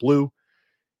Blue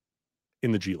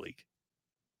in the G League.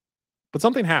 But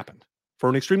something happened. For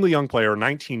an extremely young player, a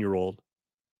 19-year-old,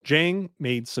 Dieng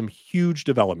made some huge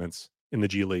developments in the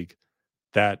G League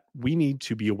that we need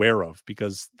to be aware of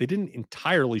because they didn't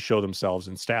entirely show themselves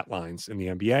in stat lines in the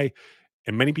NBA,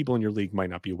 and many people in your league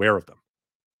might not be aware of them.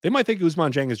 They might think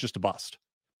Ousmane Dieng is just a bust,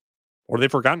 or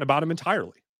they've forgotten about him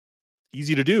entirely.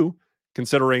 Easy to do,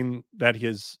 considering that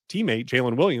his teammate,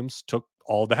 Jalen Williams, took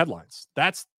all the headlines.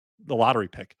 That's the lottery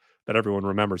pick that everyone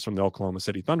remembers from the Oklahoma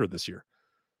City Thunder this year.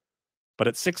 But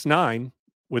at 6'9",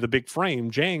 with a big frame,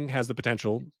 Jang has the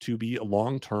potential to be a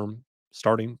long-term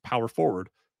starting power forward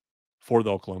for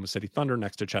the Oklahoma City Thunder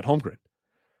next to Chet Holmgren.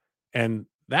 And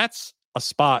that's a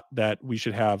spot that we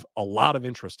should have a lot of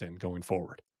interest in going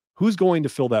forward. Who's going to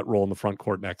fill that role in the front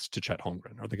court next to Chet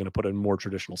Holmgren? Are they going to put a more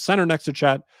traditional center next to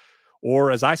Chet? Or,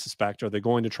 as I suspect, are they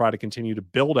going to try to continue to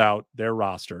build out their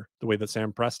roster the way that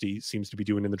Sam Presti seems to be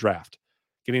doing in the draft?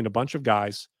 Getting a bunch of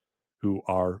guys who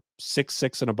are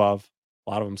 6'6" and above, a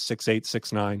lot of them 6'8",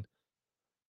 6'9",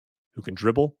 who can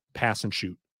dribble, pass, and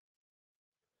shoot.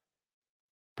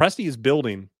 Presti is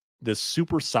building this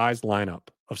super-sized lineup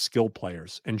of skilled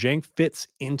players, and Jang fits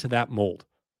into that mold.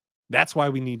 That's why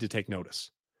we need to take notice.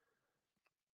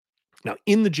 Now,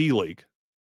 in the G League,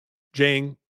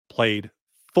 Jang played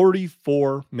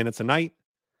 34 minutes a night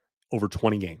over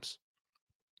 20 games.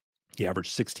 He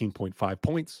averaged 16.5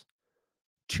 points,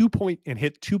 and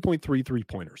hit 2.3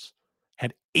 3-pointers,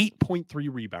 had 8.3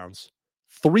 rebounds,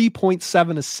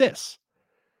 3.7 assists,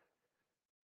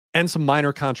 and some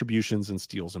minor contributions and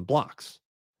steals and blocks.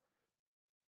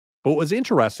 But what was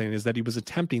interesting is that he was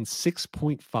attempting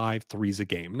 6.5 threes a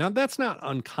game. Now, that's not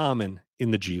uncommon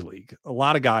in the G League. A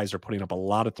lot of guys are putting up a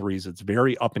lot of threes. It's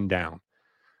very up and down.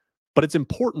 But it's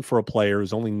important for a player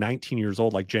who's only 19 years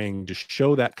old like Jang to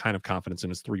show that kind of confidence in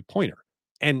his three-pointer.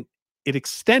 And it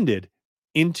extended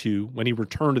into when he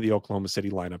returned to the Oklahoma City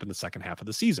lineup in the second half of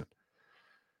the season.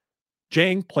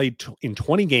 Jang played in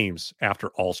 20 games after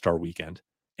All-Star weekend,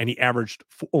 and he averaged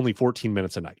only 14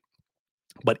 minutes a night.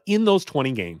 But in those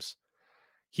 20 games,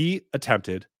 he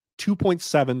attempted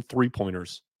 2.7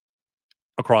 three-pointers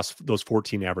across those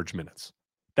 14 average minutes.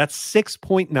 That's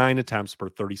 6.9 attempts per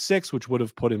 36, which would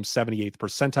have put him 78th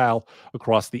percentile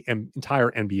across the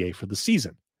entire NBA for the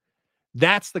season.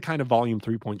 That's the kind of volume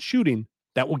three-point shooting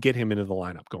that will get him into the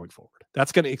lineup going forward.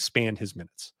 That's going to expand his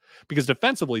minutes because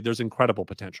defensively, there's incredible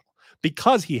potential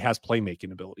because he has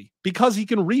playmaking ability, because he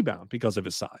can rebound because of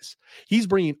his size. He's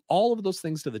bringing all of those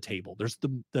things to the table. There's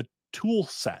the tool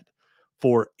set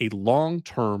for a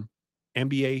long-term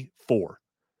NBA 4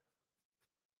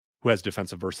 who has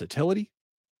defensive versatility,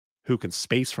 who can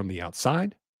space from the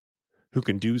outside, who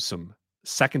can do some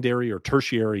secondary or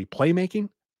tertiary playmaking.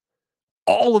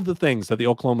 All of the things that the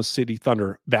Oklahoma City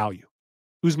Thunder value,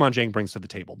 Ousmane Dieng brings to the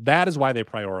table. That is why they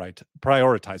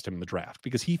prioritized him in the draft,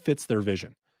 because he fits their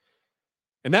vision.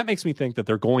 And that makes me think that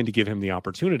they're going to give him the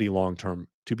opportunity long-term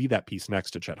to be that piece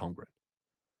next to Chet Holmgren,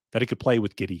 that he could play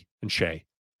with Giddey and Shea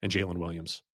and Jalen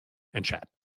Williams and Chet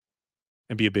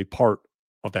and be a big part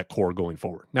of that core going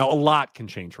forward. Now, a lot can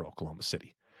change for Oklahoma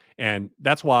City. And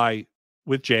that's why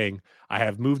with Jang, I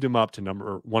have moved him up to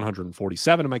number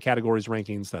 147 in my categories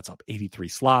rankings. That's up 83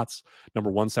 slots.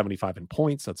 Number 175 in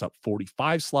points. That's up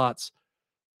 45 slots.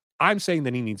 I'm saying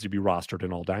that he needs to be rostered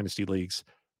in all Dynasty leagues,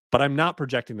 but I'm not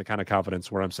projecting the kind of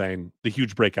confidence where I'm saying the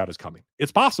huge breakout is coming.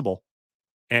 It's possible.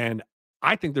 And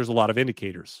I think there's a lot of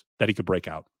indicators that he could break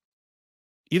out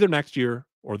either next year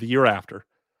or the year after.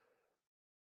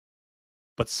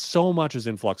 But so much is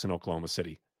in flux in Oklahoma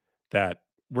City that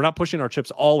we're not pushing our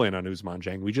chips all in on Ousmane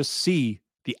Dieng. We just see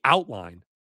the outline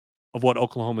of what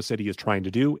Oklahoma City is trying to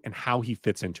do and how he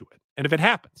fits into it. And if it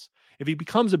happens, if he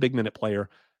becomes a big minute player,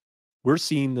 we're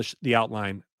seeing the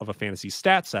outline of a fantasy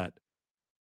stat set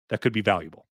that could be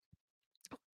valuable.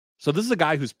 So this is a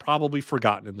guy who's probably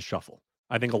forgotten in the shuffle.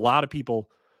 I think a lot of people,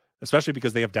 especially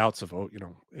because they have doubts of,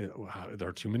 there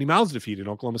are too many mouths to feed in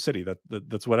Oklahoma City.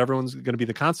 That's what everyone's going to be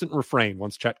the constant refrain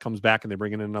once Chet comes back and they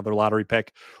bring in another lottery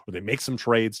pick or they make some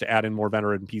trades to add in more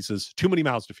veteran pieces. Too many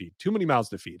mouths to feed. Too many mouths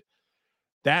to feed.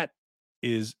 That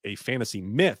is a fantasy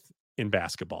myth in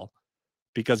basketball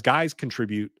because guys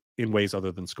contribute in ways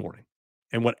other than scoring.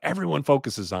 And what everyone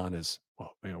focuses on is,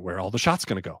 where are all the shots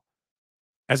going to go?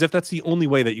 As if that's the only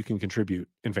way that you can contribute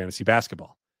in fantasy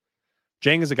basketball.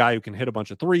 Dieng is a guy who can hit a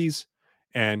bunch of threes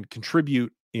and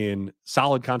contribute in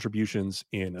solid contributions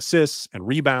in assists and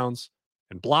rebounds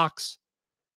and blocks.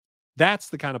 That's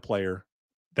the kind of player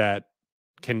that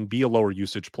can be a lower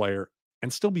usage player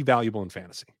and still be valuable in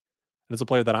fantasy. And it's a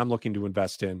player that I'm looking to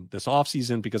invest in this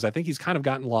offseason because I think he's kind of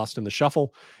gotten lost in the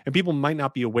shuffle and people might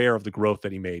not be aware of the growth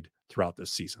that he made throughout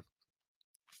this season.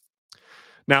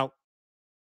 Now,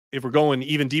 if we're going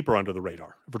even deeper under the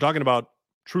radar, if we're talking about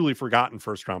truly forgotten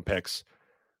first-round picks,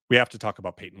 we have to talk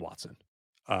about Peyton Watson.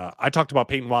 I talked about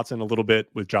Peyton Watson a little bit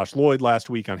with Josh Lloyd last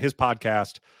week on his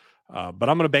podcast, but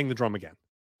I'm going to bang the drum again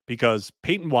because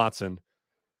Peyton Watson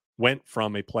went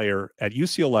from a player at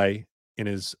UCLA in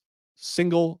his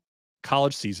single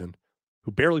college season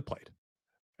who barely played,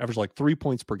 averaged like 3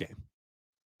 points per game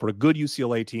for a good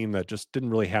UCLA team that just didn't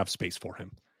really have space for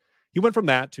him. He went from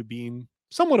that to being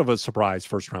somewhat of a surprise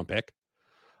first-round pick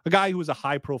A guy who was a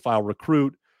high-profile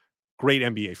recruit, great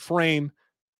NBA frame,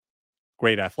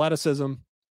 great athleticism.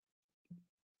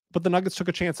 But the Nuggets took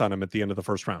a chance on him at the end of the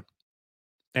first round.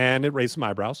 And it raised some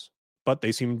eyebrows, but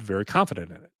they seemed very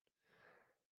confident in it.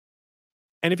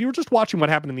 And if you were just watching what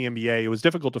happened in the NBA, it was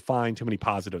difficult to find too many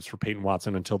positives for Peyton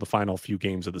Watson until the final few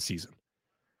games of the season.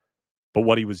 But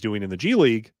what he was doing in the G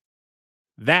League,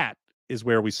 that is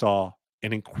where we saw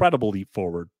an incredible leap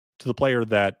forward to the player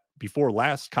that before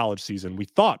last college season, we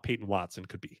thought Peyton Watson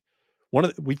could be.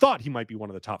 We thought he might be one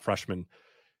of the top freshmen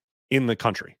in the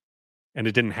country, and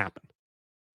it didn't happen.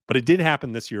 But it did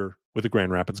happen this year with the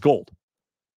Grand Rapids Gold.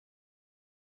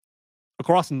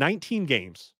 Across 19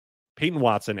 games, Peyton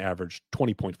Watson averaged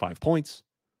 20.5 points,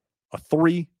 a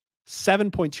 3,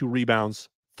 7.2 rebounds,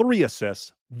 3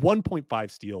 assists,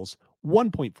 1.5 steals,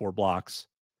 1.4 blocks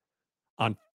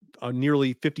on a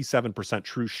nearly 57%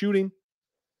 true shooting.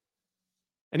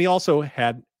 And he also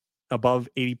had above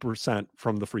 80%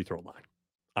 from the free throw line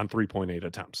on 3.8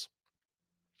 attempts.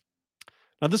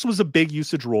 Now, this was a big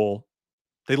usage role.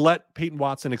 They let Peyton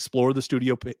Watson explore the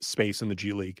studio space in the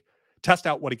G League, test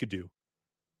out what he could do.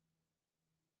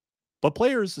 But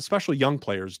players, especially young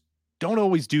players, don't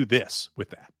always do this with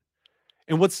that.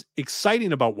 And what's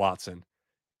exciting about Watson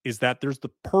is that there's the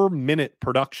per minute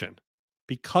production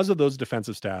because of those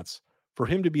defensive stats for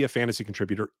him to be a fantasy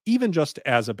contributor, even just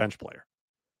as a bench player.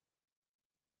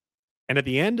 And at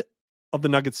the end of the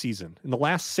Nuggets season, in the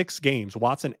last 6 games,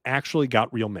 Watson actually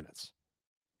got real minutes.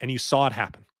 And you saw it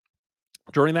happen.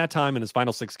 During that time, in his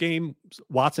final 6 games,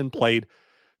 Watson played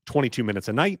 22 minutes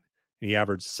a night, and he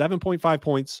averaged 7.5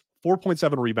 points,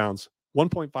 4.7 rebounds,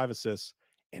 1.5 assists,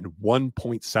 and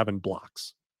 1.7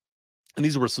 blocks. And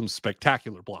these were some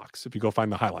spectacular blocks if you go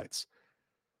find the highlights.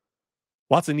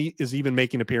 Watson is even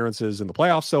making appearances in the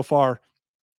playoffs so far.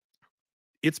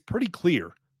 It's pretty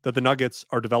clear that the Nuggets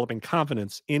are developing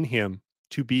confidence in him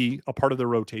to be a part of their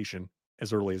rotation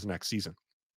as early as next season.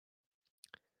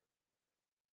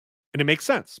 And it makes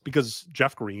sense because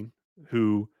Jeff Green,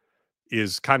 who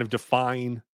is kind of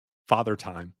defying father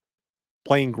time,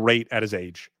 playing great at his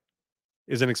age,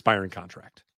 is an expiring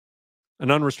contract,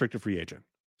 an unrestricted free agent.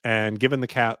 And given the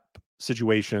cap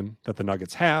situation that the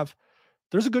Nuggets have,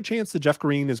 there's a good chance that Jeff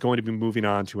Green is going to be moving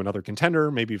on to another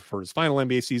contender, maybe for his final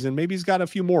NBA season. Maybe he's got a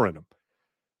few more in him,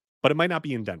 but it might not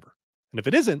be in Denver. And if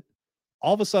it isn't,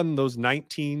 all of a sudden those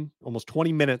 19, almost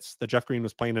 20 minutes that Jeff Green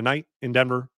was playing tonight in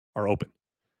Denver are open.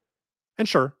 And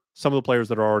sure, some of the players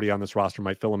that are already on this roster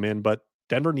might fill them in, but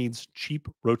Denver needs cheap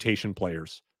rotation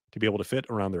players to be able to fit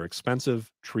around their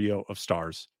expensive trio of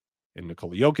stars in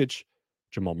Nikola Jokic,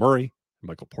 Jamal Murray, and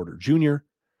Michael Porter Jr.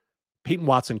 Peyton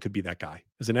Watson could be that guy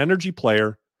as an energy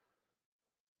player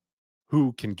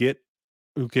who can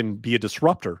be a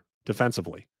disruptor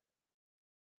defensively.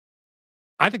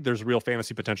 I think there's real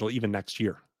fantasy potential even next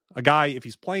year. A guy, if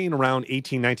he's playing around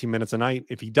 18, 19 minutes a night,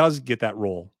 if he does get that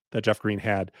role that Jeff Green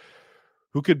had,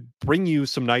 who could bring you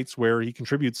some nights where he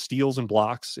contributes steals and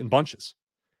blocks in bunches.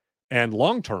 And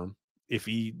long-term, if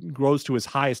he grows to his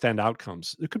highest end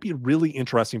outcomes, it could be a really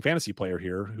interesting fantasy player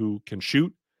here who can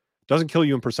shoot, doesn't kill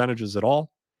you in percentages at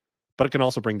all, but it can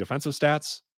also bring defensive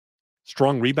stats,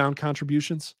 strong rebound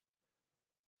contributions.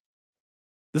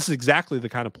 This is exactly the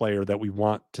kind of player that we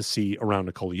want to see around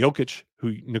Nikola Jokic,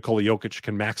 who Nikola Jokic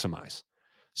can maximize.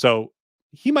 So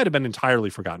he might have been entirely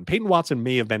forgotten. Peyton Watson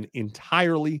may have been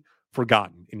entirely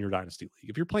forgotten in your Dynasty league.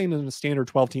 If you're playing in a standard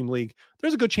 12-team league,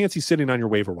 there's a good chance he's sitting on your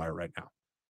waiver wire right now.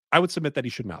 I would submit that he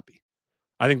should not be.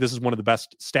 I think this is one of the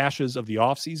best stashes of the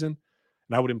offseason, and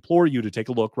I would implore you to take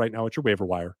a look right now at your waiver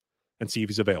wire and see if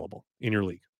he's available in your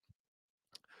league.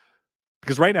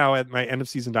 Because right now at my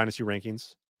end-of-season Dynasty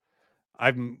rankings,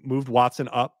 I've moved Watson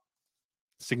up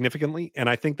significantly, and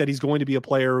I think that he's going to be a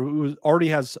player who already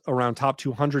has around top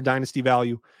 200 Dynasty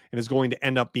value and is going to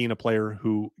end up being a player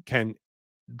who can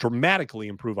dramatically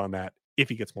improve on that if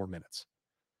he gets more minutes.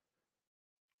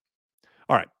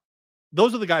 All right.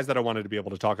 Those are the guys that I wanted to be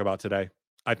able to talk about today.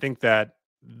 I think that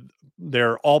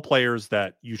they're all players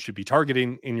that you should be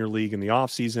targeting in your league in the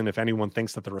offseason. If anyone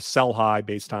thinks that they're a sell high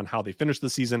based on how they finished the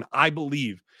season, I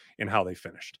believe in how they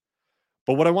finished.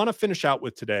 But what I want to finish out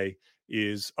with today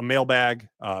is a mailbag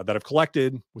that I've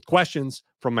collected with questions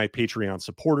from my Patreon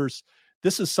supporters.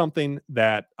 This is something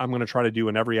that I'm going to try to do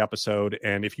in every episode.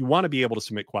 And if you want to be able to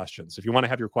submit questions, if you want to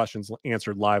have your questions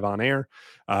answered live on air,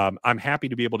 I'm happy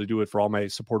to be able to do it for all my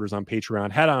supporters on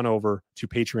Patreon. Head on over to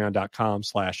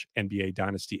patreon.com/NBA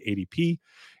Dynasty ADP.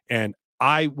 And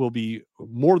I will be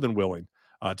more than willing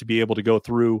to be able to go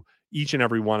through each and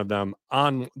every one of them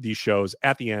on these shows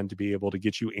at the end to be able to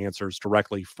get you answers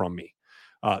directly from me.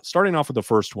 Starting off with the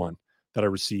first one that I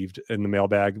received in the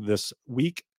mailbag this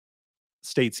week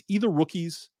states either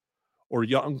rookies or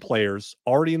young players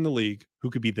already in the league who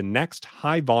could be the next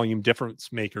high volume difference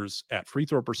makers at free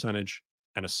throw percentage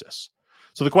and assists.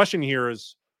 So the question here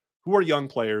is, who are young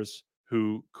players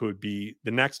who could be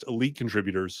the next elite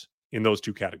contributors in those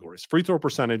two categories, free throw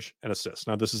percentage and assists?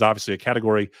 Now, this is obviously a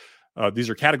category. These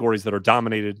are categories that are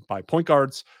dominated by point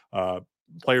guards,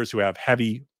 players who have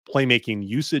heavy playmaking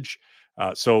usage.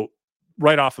 So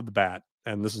right off of the bat,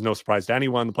 and this is no surprise to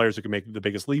anyone, the players who can make the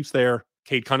biggest leaps there,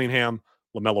 Cade Cunningham,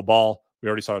 LaMelo Ball. We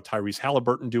already saw Tyrese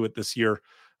Halliburton do it this year.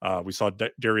 We saw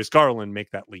Darius Garland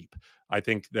make that leap. I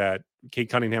think that Cade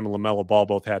Cunningham and LaMelo Ball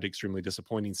both had extremely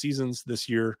disappointing seasons this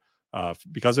year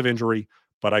because of injury,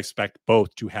 but I expect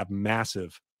both to have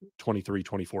massive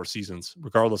 23-24 seasons,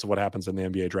 regardless of what happens in the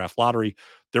NBA draft lottery.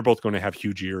 They're both going to have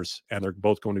huge years, and they're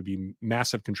both going to be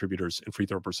massive contributors in free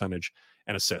throw percentage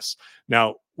and assists.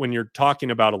 Now, when you're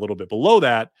talking about a little bit below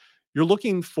that, you're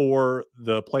looking for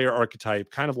the player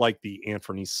archetype, kind of like the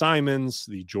Anthony Simons,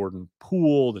 the Jordan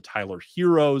Poole, the Tyler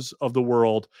Heroes of the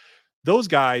world. Those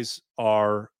guys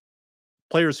are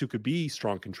players who could be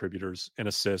strong contributors in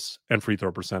assists and free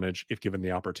throw percentage if given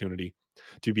the opportunity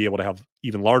to be able to have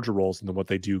even larger roles than what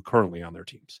they do currently on their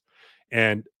teams.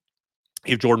 And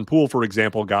if Jordan Poole, for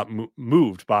example, got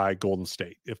moved by Golden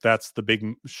State, if that's the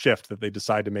big shift that they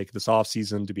decide to make this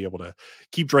offseason to be able to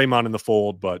keep Draymond in the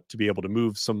fold, but to be able to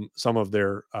move some of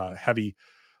their heavy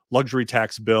luxury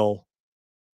tax bill,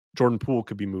 Jordan Poole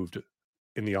could be moved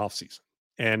in the offseason.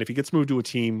 And if he gets moved to a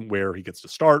team where he gets to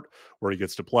start, where he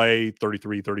gets to play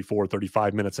 33, 34,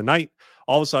 35 minutes a night,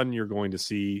 all of a sudden you're going to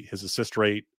see his assist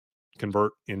rate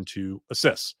convert into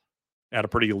assists at a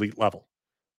pretty elite level,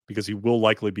 because he will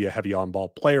likely be a heavy on-ball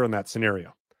player in that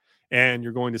scenario. And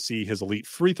you're going to see his elite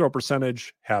free throw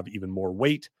percentage have even more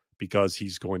weight because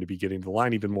he's going to be getting to the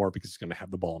line even more because he's going to have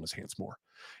the ball in his hands more.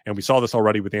 And we saw this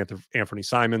already with Anthony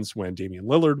Simons when Damian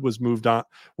Lillard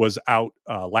was out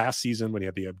last season when he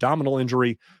had the abdominal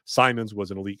injury. Simons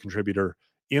was an elite contributor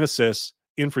in assists,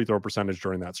 in free throw percentage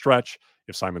during that stretch.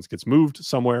 If Simons gets moved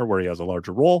somewhere where he has a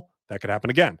larger role, that could happen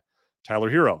again.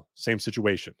 Tyler Hero, same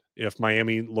situation. If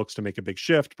Miami looks to make a big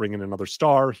shift, bring in another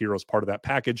star, Hero's part of that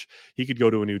package, he could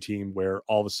go to a new team where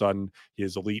all of a sudden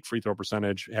his elite free throw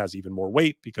percentage has even more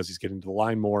weight because he's getting to the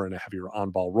line more in a heavier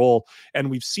on-ball role. And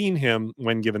we've seen him,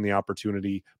 when given the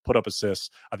opportunity, put up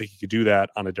assists. I think he could do that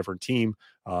on a different team,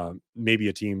 maybe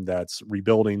a team that's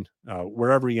rebuilding.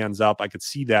 Wherever he ends up, I could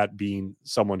see that being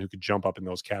someone who could jump up in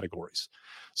those categories.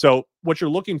 So what you're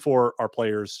looking for are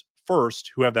players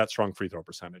first who have that strong free throw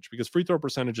percentage, because free throw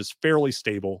percentage is fairly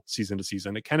stable season to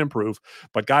season. It can improve,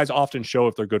 but guys often show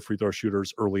if they're good free throw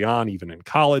shooters early on, even in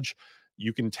college.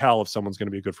 You can tell if someone's going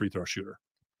to be a good free throw shooter.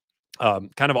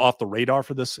 Kind of off the radar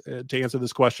for this, to answer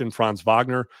this question, Franz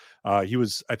Wagner, he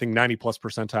was, I think, 90 plus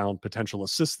percentile in potential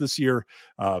assists this year,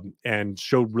 and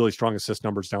showed really strong assist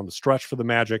numbers down the stretch for the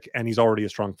Magic. And he's already a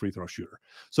strong free throw shooter.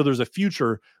 So there's a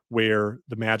future where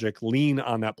the Magic lean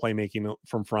on that playmaking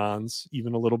from Franz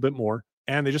even a little bit more.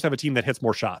 And they just have a team that hits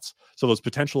more shots. So those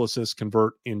potential assists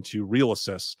convert into real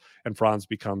assists, and Franz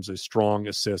becomes a strong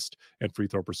assist and free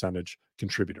throw percentage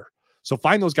contributor. So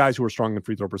find those guys who are strong in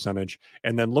free throw percentage,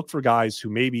 and then look for guys who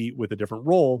maybe with a different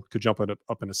role could jump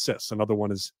up in assists. Another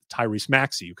one is Tyrese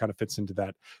Maxey, who kind of fits into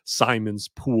that Simons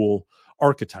Poole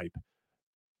archetype.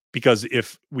 Because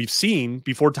if we've seen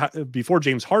before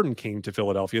James Harden came to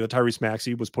Philadelphia, that Tyrese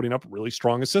Maxey was putting up really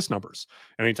strong assist numbers.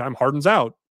 Anytime Harden's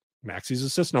out, Maxey's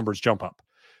assist numbers jump up.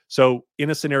 So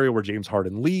in a scenario where James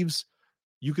Harden leaves,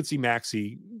 you could see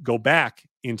Maxey go back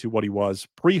into what he was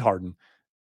pre-Harden,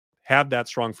 have that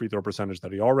strong free throw percentage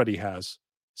that he already has,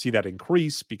 see that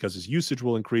increase because his usage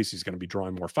will increase. He's going to be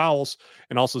drawing more fouls,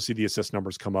 and also see the assist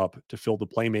numbers come up to fill the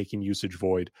playmaking usage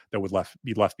void that would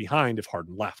be left behind if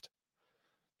Harden left.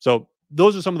 So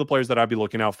those are some of the players that I'd be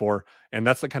looking out for. And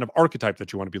that's the kind of archetype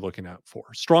that you want to be looking out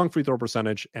for: strong free throw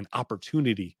percentage and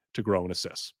opportunity to grow in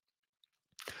assists.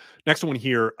 Next one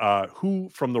here, who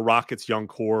from the Rockets' young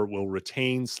core will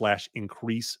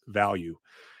retain/increase value?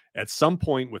 At some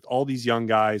point, with all these young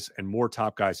guys and more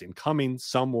top guys incoming,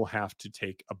 some will have to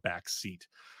take a back seat.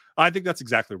 I think that's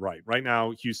exactly right. Right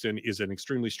now, Houston is an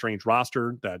extremely strange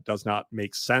roster that does not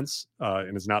make sense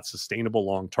and is not sustainable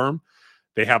long term.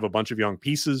 They have a bunch of young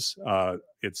pieces.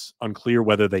 It's unclear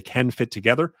whether they can fit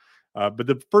together. But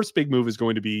the first big move is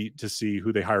going to be to see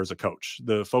who they hire as a coach.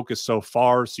 The focus so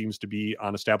far seems to be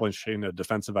on establishing a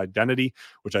defensive identity,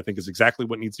 which I think is exactly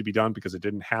what needs to be done because it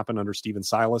didn't happen under Steven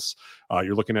Silas.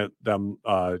 You're looking at them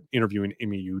interviewing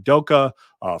Ime Udoka,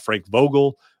 Frank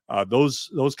Vogel.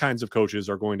 Those kinds of coaches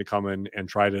are going to come in and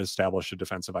try to establish a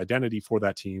defensive identity for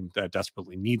that team that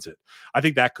desperately needs it. I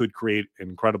think that could create an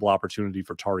incredible opportunity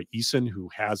for Tari Eason, who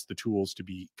has the tools to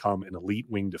become an elite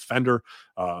wing defender,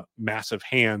 massive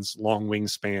hands, long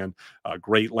wingspan,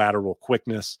 great lateral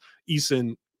quickness.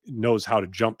 Eason knows how to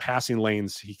jump passing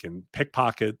lanes. He can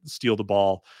pickpocket, steal the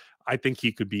ball. I think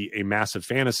he could be a massive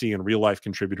fantasy and real life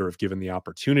contributor if given the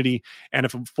opportunity. And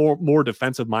if a more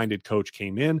defensive minded coach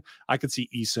came in, I could see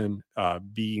Eason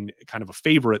being kind of a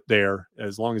favorite there,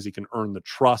 as long as he can earn the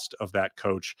trust of that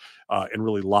coach and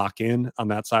really lock in on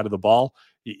that side of the ball.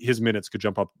 His minutes could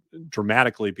jump up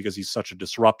dramatically because he's such a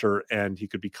disruptor, and he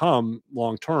could become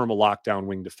long-term a lockdown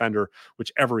wing defender,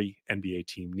 which every NBA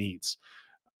team needs.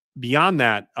 Beyond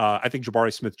that, I think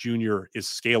Jabari Smith Jr. is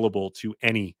scalable to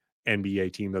any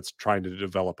NBA team that's trying to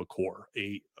develop a core,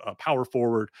 a power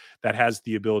forward that has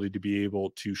the ability to be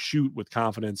able to shoot with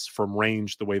confidence from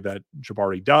range the way that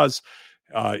Jabari does.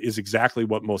 Is exactly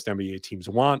what most NBA teams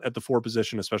want at the 4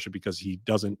 position, especially because he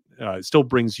doesn't still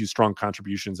brings you strong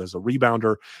contributions as a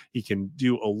rebounder. He can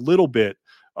do a little bit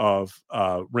of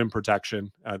rim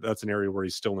protection. That's an area where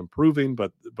he's still improving,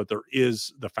 but there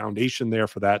is the foundation there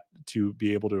for that to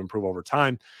be able to improve over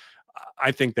time.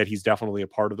 I think that he's definitely a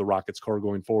part of the Rockets core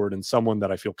going forward, and someone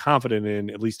that I feel confident in,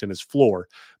 at least in his floor,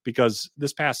 because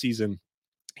this past season,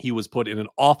 he was put in an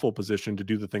awful position to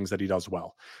do the things that he does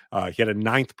well. He had a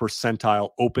 9th percentile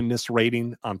openness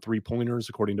rating on 3-pointers,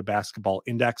 according to Basketball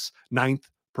Index, 9th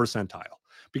percentile,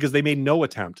 because they made no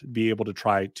attempt to be able to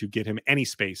try to get him any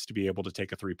space to be able to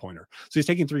take a 3-pointer. So he's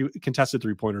taking 3 contested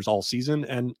 3-pointers all season.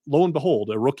 And lo and behold,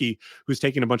 a rookie who's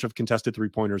taking a bunch of contested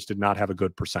 3-pointers did not have a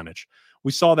good percentage.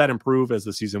 We saw that improve as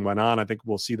the season went on. I think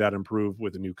we'll see that improve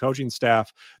with a new coaching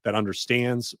staff that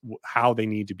understands how they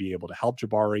need to be able to help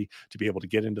Jabari to be able to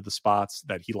get into the spots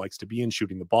that he likes to be in,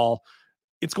 shooting the ball.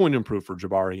 It's going to improve for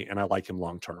Jabari, and I like him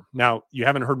long-term. Now, you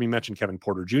haven't heard me mention Kevin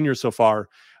Porter Jr. so far.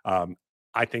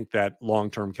 I think that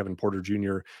long-term Kevin Porter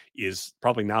Jr. is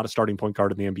probably not a starting point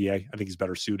guard in the NBA. I think he's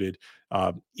better suited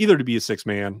either to be a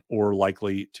 6-man or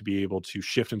likely to be able to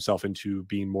shift himself into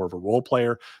being more of a role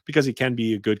player, because he can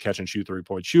be a good catch and shoot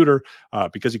 3-point shooter,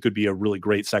 because he could be a really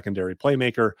great secondary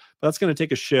playmaker. But that's going to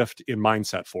take a shift in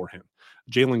mindset for him.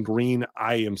 Jalen Green,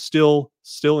 I am still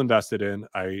invested in.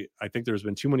 I think there's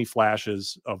been too many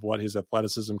flashes of what his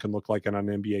athleticism can look like on an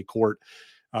NBA court.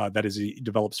 That as he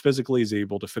develops physically, is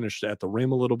able to finish at the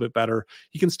rim a little bit better.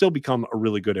 He can still become a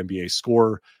really good NBA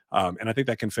scorer. And I think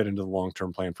that can fit into the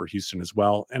long-term plan for Houston as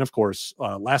well. And of course,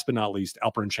 last but not least,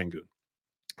 Alperen Sengun.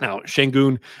 Now,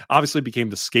 Sengun obviously became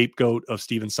the scapegoat of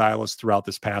Steven Silas throughout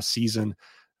this past season.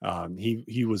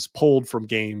 He was pulled from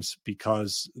games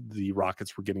because the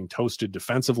Rockets were getting toasted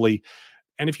defensively.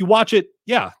 And if you watch it,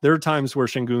 yeah, there are times where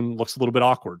Sengun looks a little bit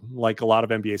awkward, like a lot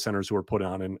of NBA centers who are put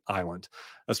on an island,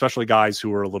 especially guys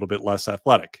who are a little bit less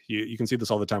athletic. You can see this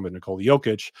all the time with Nikola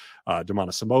Jokic,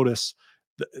 Domantas Sabonis,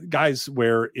 guys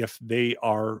where if they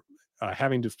are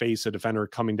having to face a defender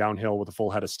coming downhill with a full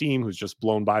head of steam who's just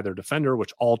blown by their defender,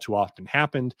 which all too often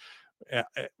happened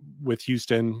with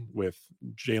Houston, with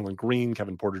Jalen Green,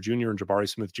 Kevin Porter Jr., and Jabari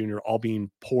Smith Jr. all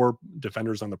being poor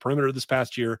defenders on the perimeter this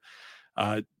past year,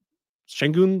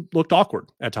 Sengun looked awkward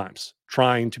at times,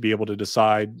 trying to be able to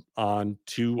decide on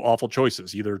 2 awful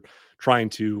choices, either trying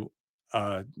to,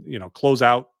 close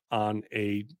out on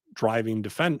a driving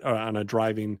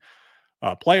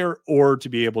player, or to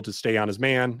be able to stay on his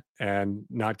man and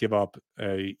not give up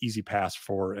a easy pass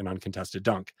for an uncontested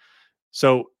dunk.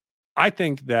 So I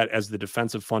think that as the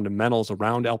defensive fundamentals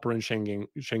around Alperen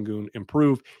Sengun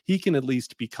improve, he can at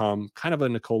least become kind of a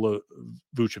Nikola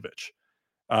Vucevic.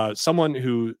 Someone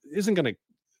who isn't going to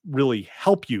really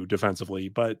help you defensively,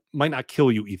 but might not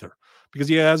kill you either, because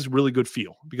he has really good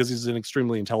feel, because he's an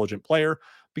extremely intelligent player,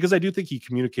 because I do think he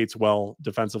communicates well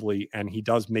defensively, and he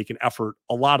does make an effort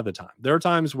a lot of the time. There are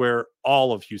times where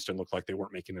all of Houston looked like they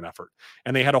weren't making an effort,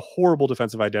 and they had a horrible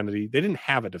defensive identity. They didn't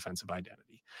have a defensive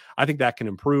identity. I think that can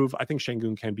improve. I think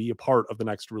Sengun can be a part of the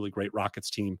next really great Rockets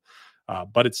team.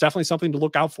 But it's definitely something to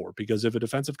look out for, because if a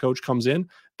defensive coach comes in,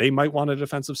 they might want a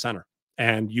defensive center.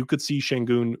 And you could see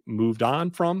Sengun moved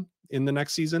on from in the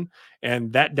next season.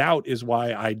 And that doubt is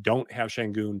why I don't have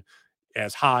Sengun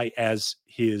as high as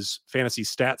his fantasy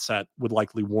stat set would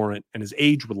likely warrant, and his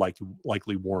age would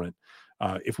likely warrant.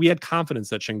 If we had confidence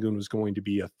that Sengun was going to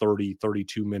be a 30,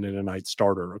 32 minute a night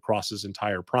starter across his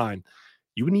entire prime,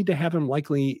 you would need to have him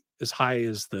likely as high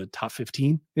as the top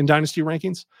 15 in dynasty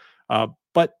rankings.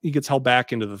 But he gets held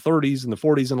back into the 30s and the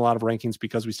 40s in a lot of rankings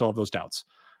because we still have those doubts.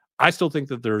 I still think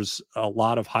that there's a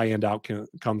lot of high-end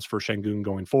outcomes for Sengun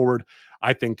going forward.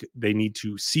 I think they need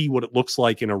to see what it looks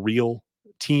like in a real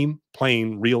team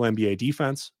playing real NBA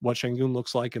defense, what Şengün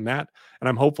looks like in that. And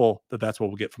I'm hopeful that that's what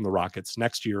we'll get from the Rockets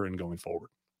next year and going forward.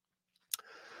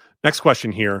 Next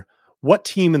question here. What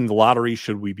team in the lottery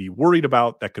should we be worried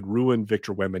about that could ruin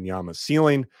Victor Wembanyama's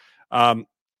ceiling? I'm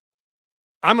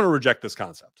going to reject this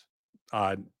concept.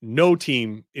 No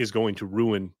team is going to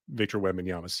ruin Victor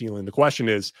Wembanyama's ceiling. The question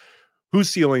is, whose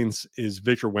ceilings is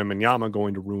Victor Wembanyama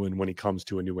going to ruin when he comes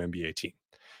to a new NBA team?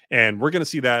 And we're going to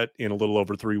see that in a little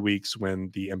over 3 weeks when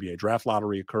the NBA draft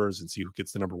lottery occurs and see who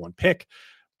gets the number one pick.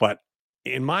 But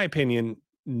in my opinion,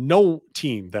 no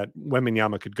team that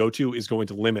Wembanyama could go to is going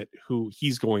to limit who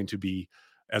he's going to be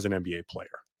as an NBA player.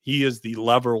 He is the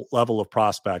level of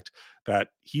prospect that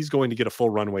he's going to get a full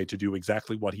runway to do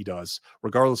exactly what he does,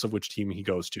 regardless of which team he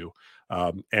goes to.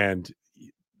 And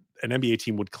an NBA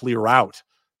team would clear out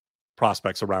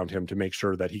prospects around him to make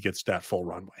sure that he gets that full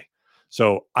runway.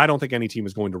 So I don't think any team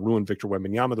is going to ruin Victor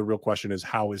Wembanyama. The real question is,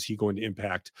 how is he going to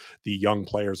impact the young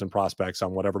players and prospects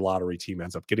on whatever lottery team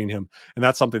ends up getting him? And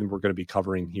that's something we're going to be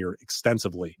covering here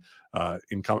extensively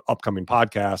in upcoming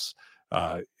podcasts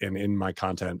and in my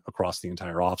content across the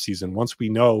entire offseason once we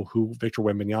know who Victor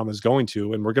Wembanyama is going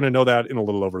to. And we're going to know that in a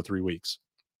little over 3 weeks.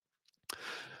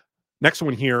 Next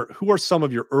one here. Who are some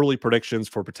of your early predictions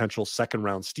for potential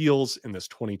second-round steals in this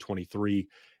 2023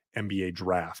 NBA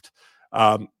draft?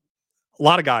 A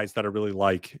lot of guys that I really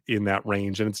like in that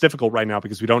range. And it's difficult right now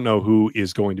because we don't know who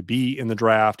is going to be in the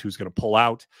draft, who's going to pull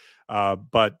out.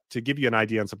 But to give you an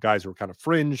idea on some guys who are kind of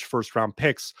fringe first-round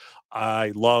picks,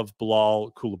 I love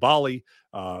Bilal Coulibaly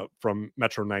from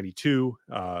Metro 92.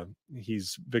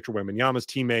 He's Victor Wembanyama's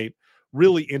teammate.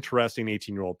 Really interesting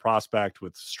 18-year-old prospect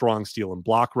with strong steal and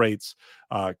block rates.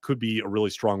 Could be a really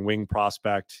strong wing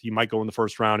prospect. He might go in the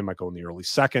first round. He might go in the early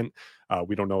second.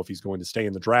 We don't know if he's going to stay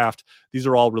in the draft. These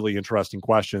are all really interesting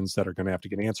questions that are going to have to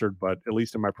get answered, but at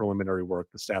least in my preliminary work,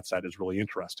 the stat set is really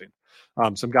interesting.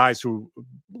 Some guys who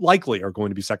likely are going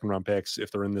to be second-round picks if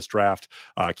they're in this draft.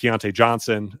 Keontae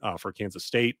Johnson for Kansas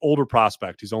State, older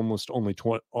prospect. He's almost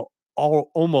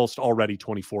already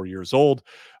 24 years old,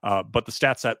 but the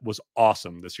stat set was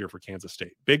awesome this year for Kansas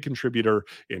State. Big contributor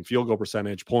in field goal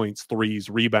percentage, points, threes,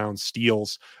 rebounds,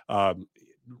 steals.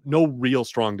 No real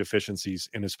strong deficiencies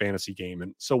in his fantasy game.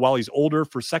 And so while he's older,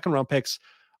 for second-round picks,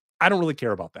 I don't really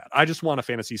care about that. I just want a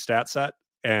fantasy stat set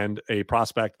and a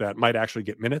prospect that might actually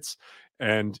get minutes.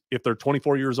 And if they're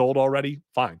 24 years old already,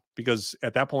 fine. Because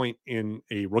at that point in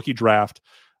a rookie draft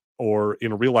or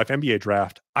in a real-life NBA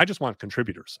draft, I just want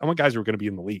contributors. I want guys who are going to be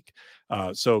in the league.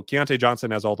 So Keontae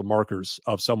Johnson has all the markers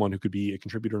of someone who could be a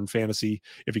contributor in fantasy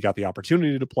if he got the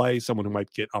opportunity to play, someone who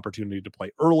might get opportunity to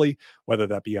play early, whether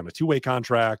that be on a two-way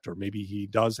contract or maybe he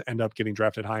does end up getting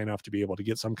drafted high enough to be able to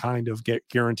get some kind of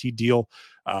guaranteed deal.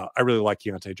 I really like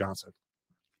Keontae Johnson.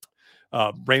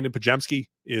 Brandon Pajemski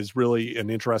is really an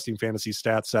interesting fantasy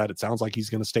stat set. It sounds like he's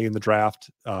going to stay in the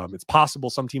draft. It's possible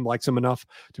some team likes him enough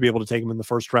to be able to take him in the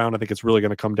first round. I think it's really going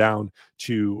to come down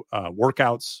to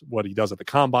workouts, what he does at the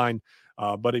combine.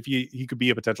 But if he could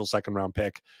be a potential second-round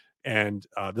pick. And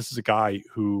this is a guy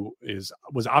who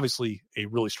was obviously a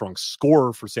really strong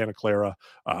scorer for Santa Clara,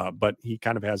 but he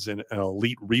kind of has an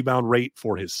elite rebound rate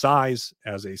for his size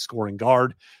as a scoring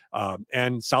guard,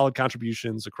 and solid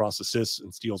contributions across assists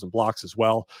and steals and blocks as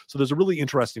well. So there's a really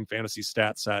interesting fantasy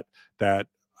stat set that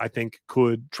I think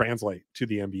could translate to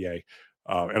the NBA.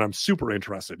 And I'm super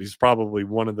interested. He's probably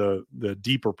one of the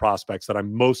deeper prospects that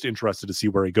I'm most interested to see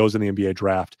where he goes in the NBA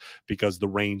draft because the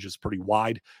range is pretty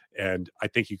wide. And I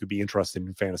think he could be interested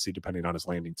in fantasy depending on his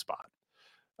landing spot.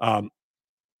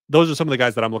 Those are some of the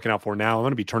guys that I'm looking out for now. I'm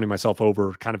going to be turning myself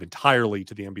over kind of entirely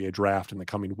to the NBA draft in the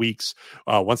coming weeks.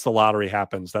 Once the lottery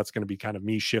happens, that's going to be kind of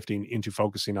me shifting into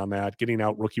focusing on that, getting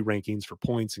out rookie rankings for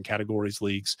points and categories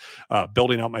leagues,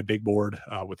 building out my big board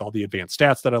with all the advanced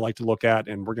stats that I like to look at.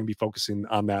 And we're going to be focusing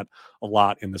on that a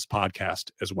lot in this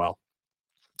podcast as well.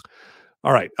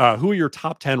 All right. Who are your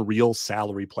top 10 real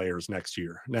salary players next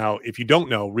year? Now, if you don't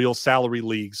know, real salary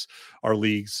leagues are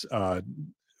leagues,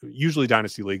 usually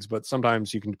dynasty leagues, but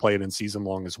sometimes you can play it in season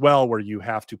long as well, where you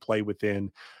have to play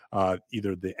within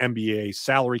either the NBA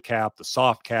salary cap, the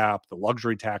soft cap, the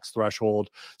luxury tax threshold,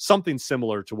 something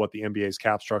similar to what the NBA's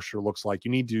cap structure looks like.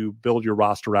 You need to build your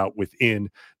roster out within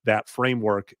that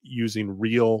framework using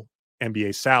real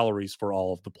NBA salaries for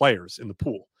all of the players in the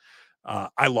pool.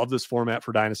 I love this format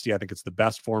for Dynasty. I think it's the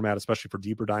best format, especially for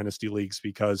deeper Dynasty leagues,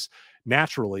 because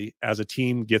naturally, as a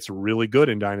team gets really good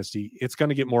in Dynasty, it's going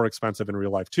to get more expensive in real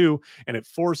life too. And it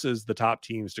forces the top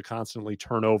teams to constantly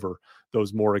turn over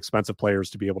those more expensive players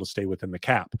to be able to stay within the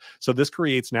cap. So this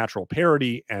creates natural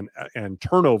parity and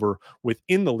turnover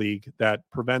within the league that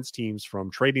prevents teams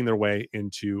from trading their way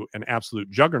into an absolute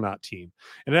juggernaut team.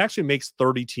 And it actually makes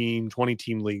 30-team,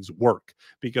 20-team leagues work,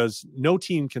 because no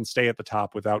team can stay at the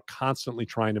top without constantly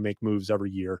trying to make moves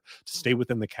every year to stay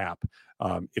within the cap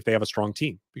if they have a strong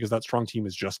team, because that strong team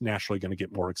is just naturally going to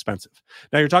get more expensive.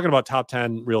 Now, you're talking about top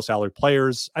 10 real salary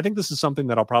players. I think this is something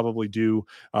that I'll probably do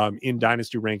in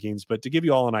Dynasty rankings. But to give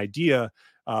you all an idea,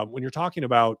 when you're talking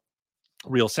about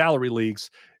real salary leagues,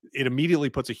 it immediately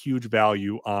puts a huge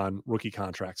value on rookie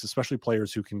contracts, especially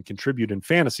players who can contribute in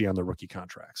fantasy on their rookie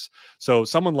contracts. So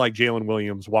someone like Jalen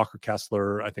Williams, Walker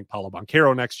Kessler, I think Paulo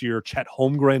Banchero next year, Chet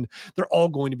Holmgren, they're all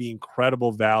going to be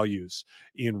incredible values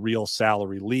in real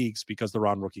salary leagues because they're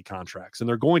on rookie contracts, and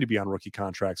they're going to be on rookie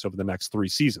contracts over the next 3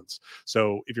 seasons.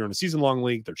 So if you're in a season-long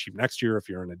league, they're cheap next year. If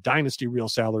you're in a dynasty real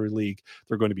salary league,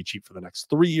 they're going to be cheap for the next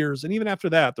 3 years. And even after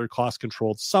that, they're cost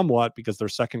controlled somewhat because their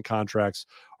second contracts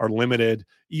are limited,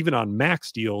 even on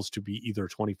max deals, to be either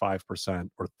 25%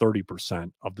 or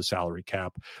 30% of the salary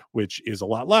cap, which is a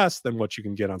lot less than what you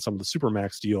can get on some of the super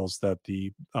max deals that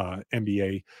the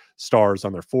NBA stars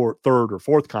on their third or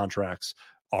fourth contracts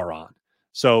are on.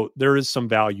 So there is some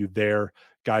value there.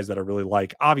 Guys that I really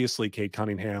like, obviously, Cade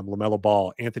Cunningham, LaMelo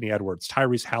Ball, Anthony Edwards,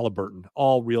 Tyrese Halliburton,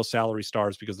 all real salary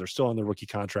stars because they're still on their rookie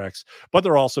contracts, but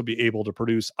they'll also be able to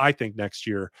produce, I think, next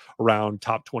year around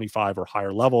top 25 or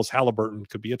higher levels. Halliburton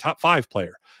could be a top 5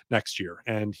 player next year,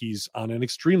 and he's on an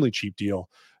extremely cheap deal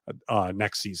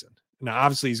next season. Now,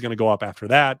 obviously, he's going to go up after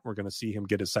that. We're going to see him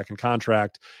get his second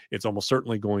contract. It's almost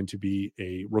certainly going to be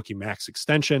a rookie max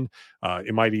extension.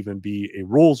 It might even be a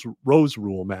Rose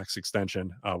Rule max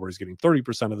extension where he's getting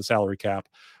 30% of the salary cap.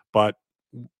 But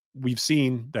we've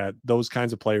seen that those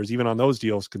kinds of players, even on those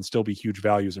deals, can still be huge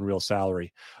values in real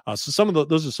salary. So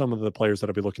those are some of the players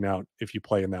that I'll be looking out if you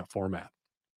play in that format.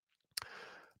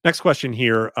 Next question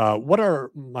here. What are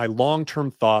my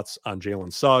long-term thoughts on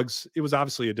Jalen Suggs? It was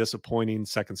obviously a disappointing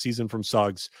second season from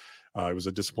Suggs. It was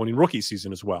a disappointing rookie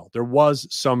season as well. There was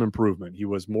some improvement. He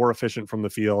was more efficient from the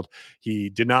field. He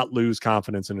did not lose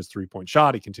confidence in his three-point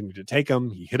shot. He continued to take them.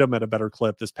 He hit them at a better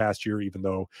clip this past year, even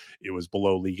though it was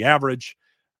below league average.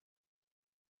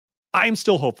 I'm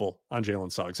still hopeful on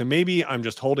Jalen Suggs, and maybe I'm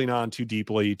just holding on too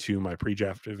deeply to my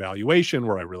pre-draft evaluation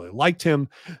where I really liked him.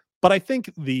 But I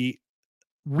think the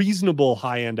reasonable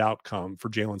high-end outcome for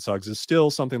Jalen Suggs is still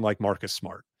something like Marcus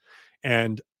Smart.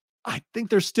 And I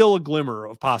think there's still a glimmer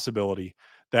of possibility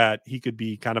that he could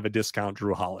be kind of a discount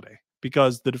Drew Holiday,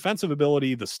 because the defensive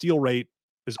ability, the steal rate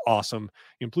is awesome.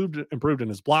 Improved in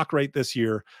his block rate this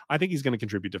year. I think he's going to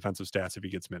contribute defensive stats if he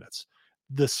gets minutes.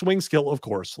 The swing skill, of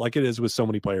course, like it is with so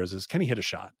many players, is can he hit a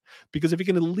shot? Because if he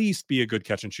can at least be a good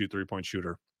catch and shoot three-point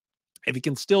shooter, if he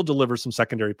can still deliver some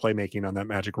secondary playmaking on that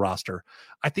Magic roster,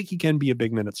 I think he can be a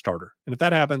big minute starter. And if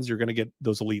that happens, you're going to get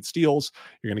those elite steals.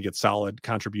 You're going to get solid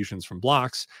contributions from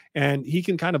blocks. And he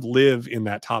can kind of live in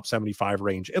that top 75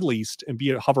 range at least and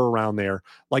hover around there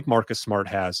like Marcus Smart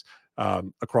has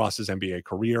across his NBA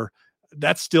career.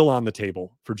 That's still on the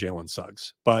table for Jalen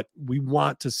Suggs. But we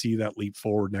want to see that leap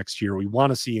forward next year. We want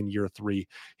to see in year 3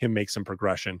 him make some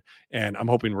progression. And I'm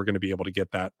hoping we're going to be able to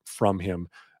get that from him.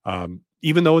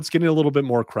 Even though it's getting a little bit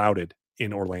more crowded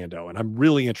in Orlando. And I'm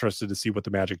really interested to see what the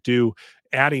Magic do,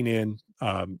 adding in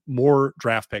more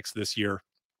draft picks this year.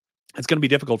 It's going to be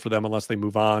difficult for them unless they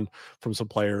move on from some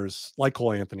players like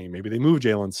Cole Anthony. Maybe they move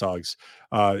Jalen Suggs.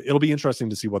 It'll be interesting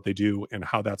to see what they do and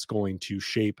how that's going to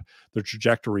shape the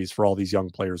trajectories for all these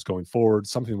young players going forward.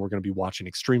 Something we're going to be watching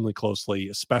extremely closely,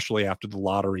 especially after the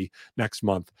lottery next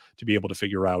month, to be able to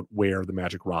figure out where the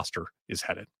Magic roster is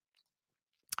headed.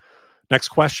 Next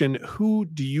question, who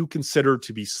do you consider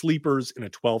to be sleepers in a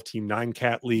 12-team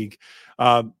 9-cat league?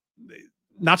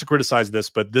 Not to criticize this,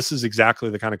 but this is exactly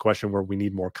the kind of question where we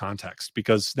need more context,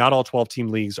 because not all 12-team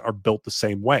leagues are built the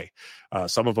same way.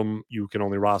 Some of them, you can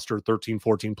only roster 13,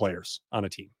 14 players on a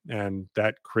team, and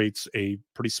that creates a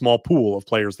pretty small pool of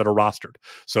players that are rostered.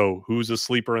 So who's a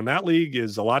sleeper in that league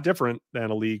is a lot different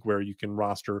than a league where you can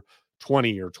roster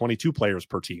 20 or 22 players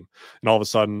per team. And all of a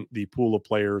sudden, the pool of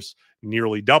players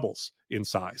nearly doubles in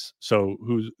size. So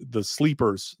the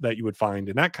sleepers that you would find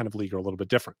in that kind of league are a little bit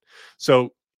different.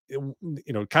 So,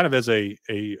 kind of as a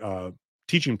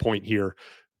teaching point here,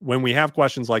 when we have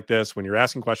questions like this, when you're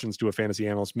asking questions to a fantasy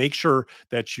analyst, make sure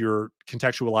that you're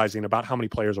contextualizing about how many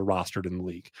players are rostered in the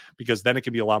league, because then it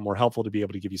can be a lot more helpful to be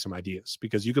able to give you some ideas.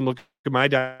 Because you can look at my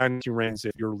dynasty ranks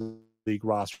if your league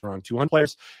roster on 200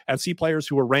 players and see players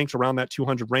who are ranked around that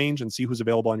 200 range and see who's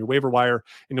available on your waiver wire,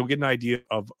 and you'll get an idea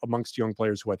of amongst young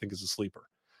players who I think is a sleeper.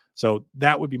 So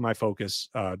that would be my focus.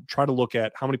 Try to look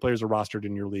at how many players are rostered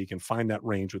in your league and find that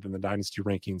range within the Dynasty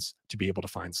rankings to be able to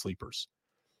find sleepers.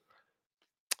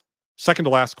 Second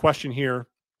to last question here.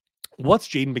 What's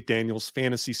Jaden McDaniels'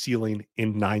 fantasy ceiling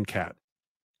in 9-cat?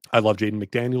 I love Jaden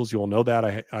McDaniels. You all know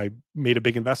that. I made a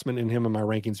big investment in him in my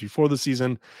rankings before the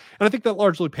season, and I think that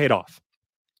largely paid off.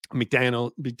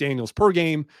 McDaniels per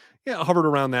game, hovered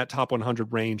around that top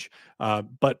 100 range,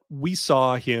 but we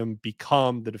saw him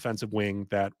become the defensive wing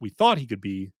that we thought he could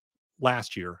be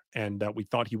last year and that we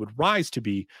thought he would rise to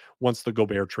be once the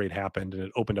Gobert trade happened and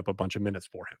it opened up a bunch of minutes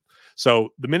for him. So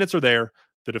the minutes are there.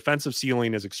 The defensive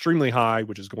ceiling is extremely high,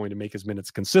 which is going to make his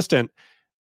minutes consistent.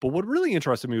 But what really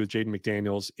interested me with Jaden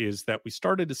McDaniels is that we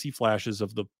started to see flashes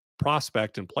of the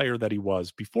prospect and player that he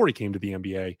was before he came to the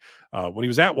NBA. When he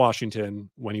was at Washington,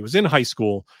 when he was in high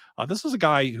school, this was a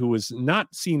guy who was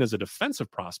not seen as a defensive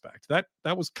prospect. That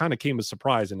was kind of came as a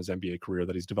surprise in his NBA career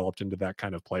that he's developed into that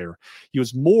kind of player. He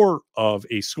was more of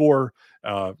a scorer,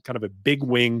 kind of a big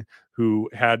wing who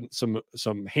had some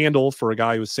handle for a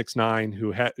guy who was 6'9",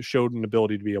 who showed an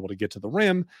ability to be able to get to the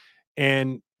rim.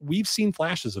 And we've seen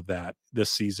flashes of that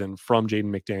this season from Jaden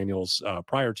McDaniels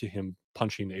prior to him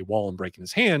punching a wall and breaking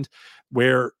his hand,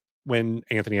 where when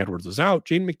Anthony Edwards was out,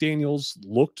 Jaden McDaniels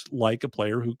looked like a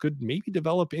player who could maybe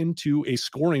develop into a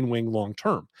scoring wing long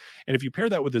term. And if you pair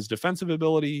that with his defensive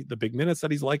ability, the big minutes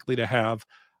that he's likely to have,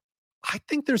 I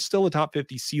think there's still a top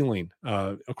 50 ceiling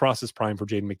across his prime for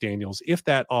Jaden McDaniels if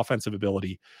that offensive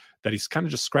ability that he's kind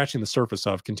of just scratching the surface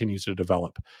of continues to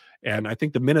develop. And I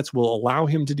think the minutes will allow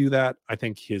him to do that. I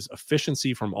think his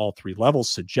efficiency from all three levels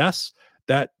suggests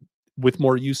that with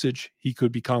more usage, he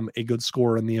could become a good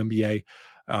scorer in the NBA.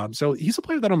 So he's a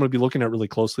player that I'm going to be looking at really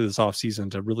closely this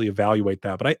offseason to really evaluate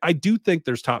that. But I do think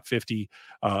there's top 50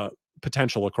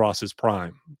 potential across his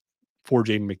prime for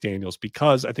Jaden McDaniels,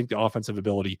 because I think the offensive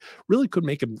ability really could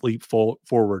make him leap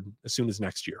forward as soon as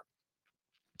next year.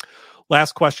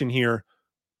 Last question here.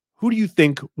 Who do you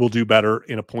think will do better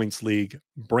in a points league,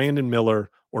 Brandon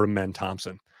Miller or Amen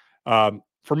Thompson?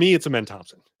 For me, it's Amen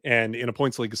Thompson. And in a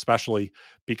points league, especially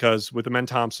because with Amen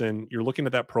Thompson, you're looking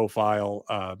at that profile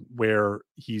where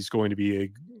he's going to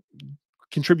be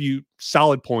contribute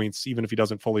solid points, even if he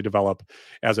doesn't fully develop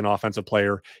as an offensive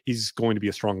player. He's going to be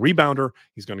a strong rebounder.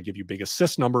 He's going to give you big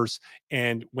assist numbers.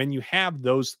 And when you have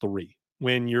those three,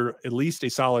 when you're at least a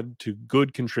solid to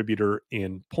good contributor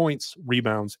in points,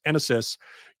 rebounds, and assists,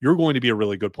 you're going to be a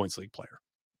really good points league player.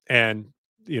 And,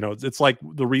 it's like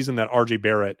the reason that RJ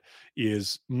Barrett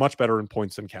is much better in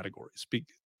points than categories.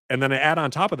 And then I add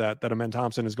on top of that Amen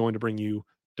Thompson is going to bring you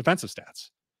defensive stats.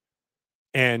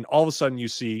 And all of a sudden you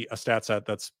see a stat set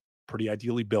that's pretty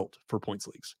ideally built for points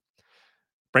leagues.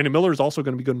 Brandon Miller is also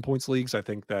going to be good in points leagues. I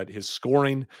think that his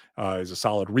scoring is a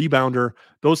solid rebounder.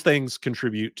 Those things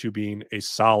contribute to being a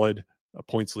solid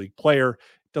points league player.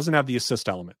 Doesn't have the assist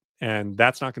element. And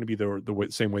that's not going to be the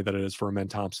same way that it is for Amen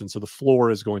Thompson. So the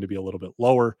floor is going to be a little bit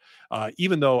lower,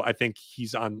 even though I think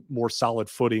he's on more solid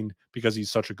footing because he's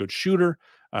such a good shooter,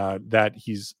 that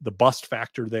he's the bust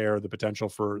factor there. The potential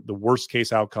for the worst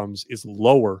case outcomes is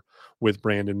lower with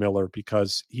Brandon Miller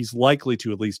because he's likely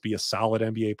to at least be a solid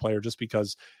NBA player just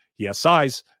because he has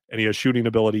size and he has shooting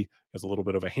ability, has a little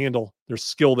bit of a handle. There's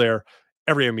skill there.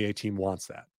 Every NBA team wants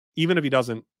that. Even if he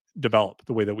doesn't develop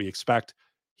the way that we expect,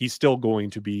 he's still going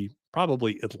to be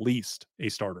probably at least a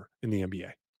starter in the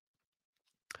NBA.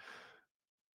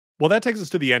 Well, that takes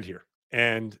us to the end here.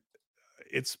 And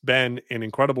it's been an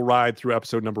incredible ride through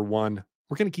episode number 1.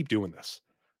 We're going to keep doing this.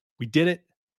 We did it.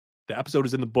 The episode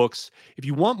is in the books. If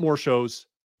you want more shows,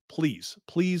 please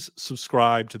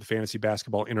subscribe to the Fantasy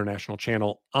Basketball International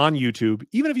channel on YouTube.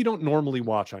 Even if you don't normally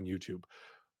watch on YouTube,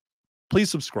 please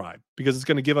subscribe because it's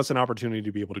going to give us an opportunity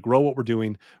to be able to grow what we're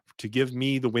doing, to give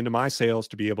me the wind in my sails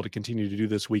to be able to continue to do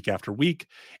this week after week.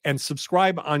 And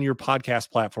subscribe on your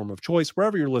podcast platform of choice.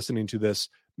 Wherever you're listening to this,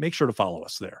 make sure to follow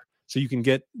us there so you can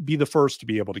be the first to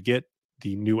be able to get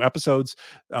the new episodes.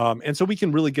 And so we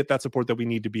can really get that support that we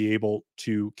need to be able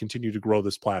to continue to grow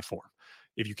this platform.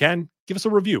 If you can, give us a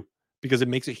review because it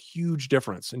makes a huge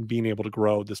difference in being able to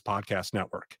grow this podcast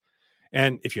network.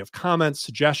 And if you have comments,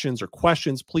 suggestions, or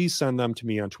questions, please send them to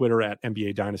me on Twitter at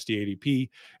NBA Dynasty ADP.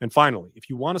 And finally, if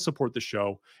you want to support the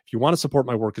show, if you want to support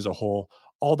my work as a whole,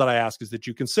 all that I ask is that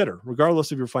you consider,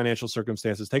 regardless of your financial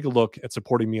circumstances, take a look at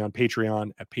supporting me on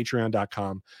Patreon at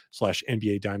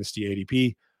patreon.com/NBA Dynasty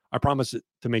ADP. I promise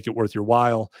to make it worth your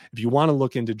while. If you want to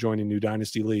look into joining new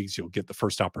Dynasty leagues, you'll get the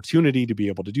first opportunity to be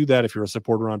able to do that if you're a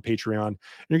supporter on Patreon. And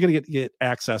you're going to get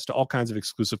access to all kinds of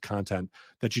exclusive content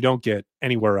that you don't get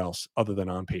anywhere else other than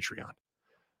on Patreon.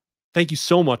 Thank you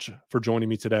so much for joining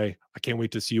me today. I can't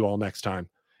wait to see you all next time.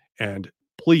 And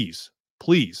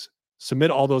please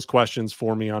submit all those questions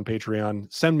for me on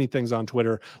Patreon. Send me things on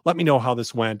Twitter. Let me know how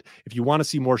this went. If you want to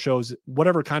see more shows,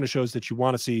 whatever kind of shows that you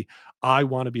want to see, I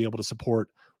want to be able to support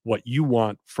what you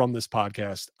want from this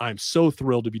podcast. I'm so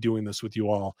thrilled to be doing this with you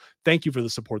all. Thank you for the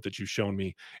support that you've shown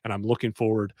me, and I'm looking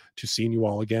forward to seeing you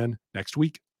all again next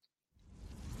week.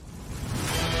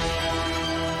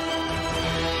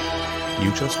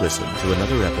 You just listened to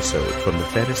another episode from the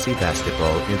Fantasy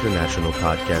Basketball International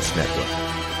Podcast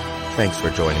Network. Thanks for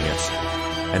joining us.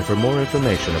 And for more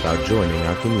information about joining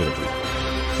our community,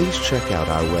 please check out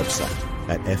our website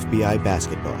at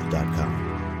fbibasketball.com.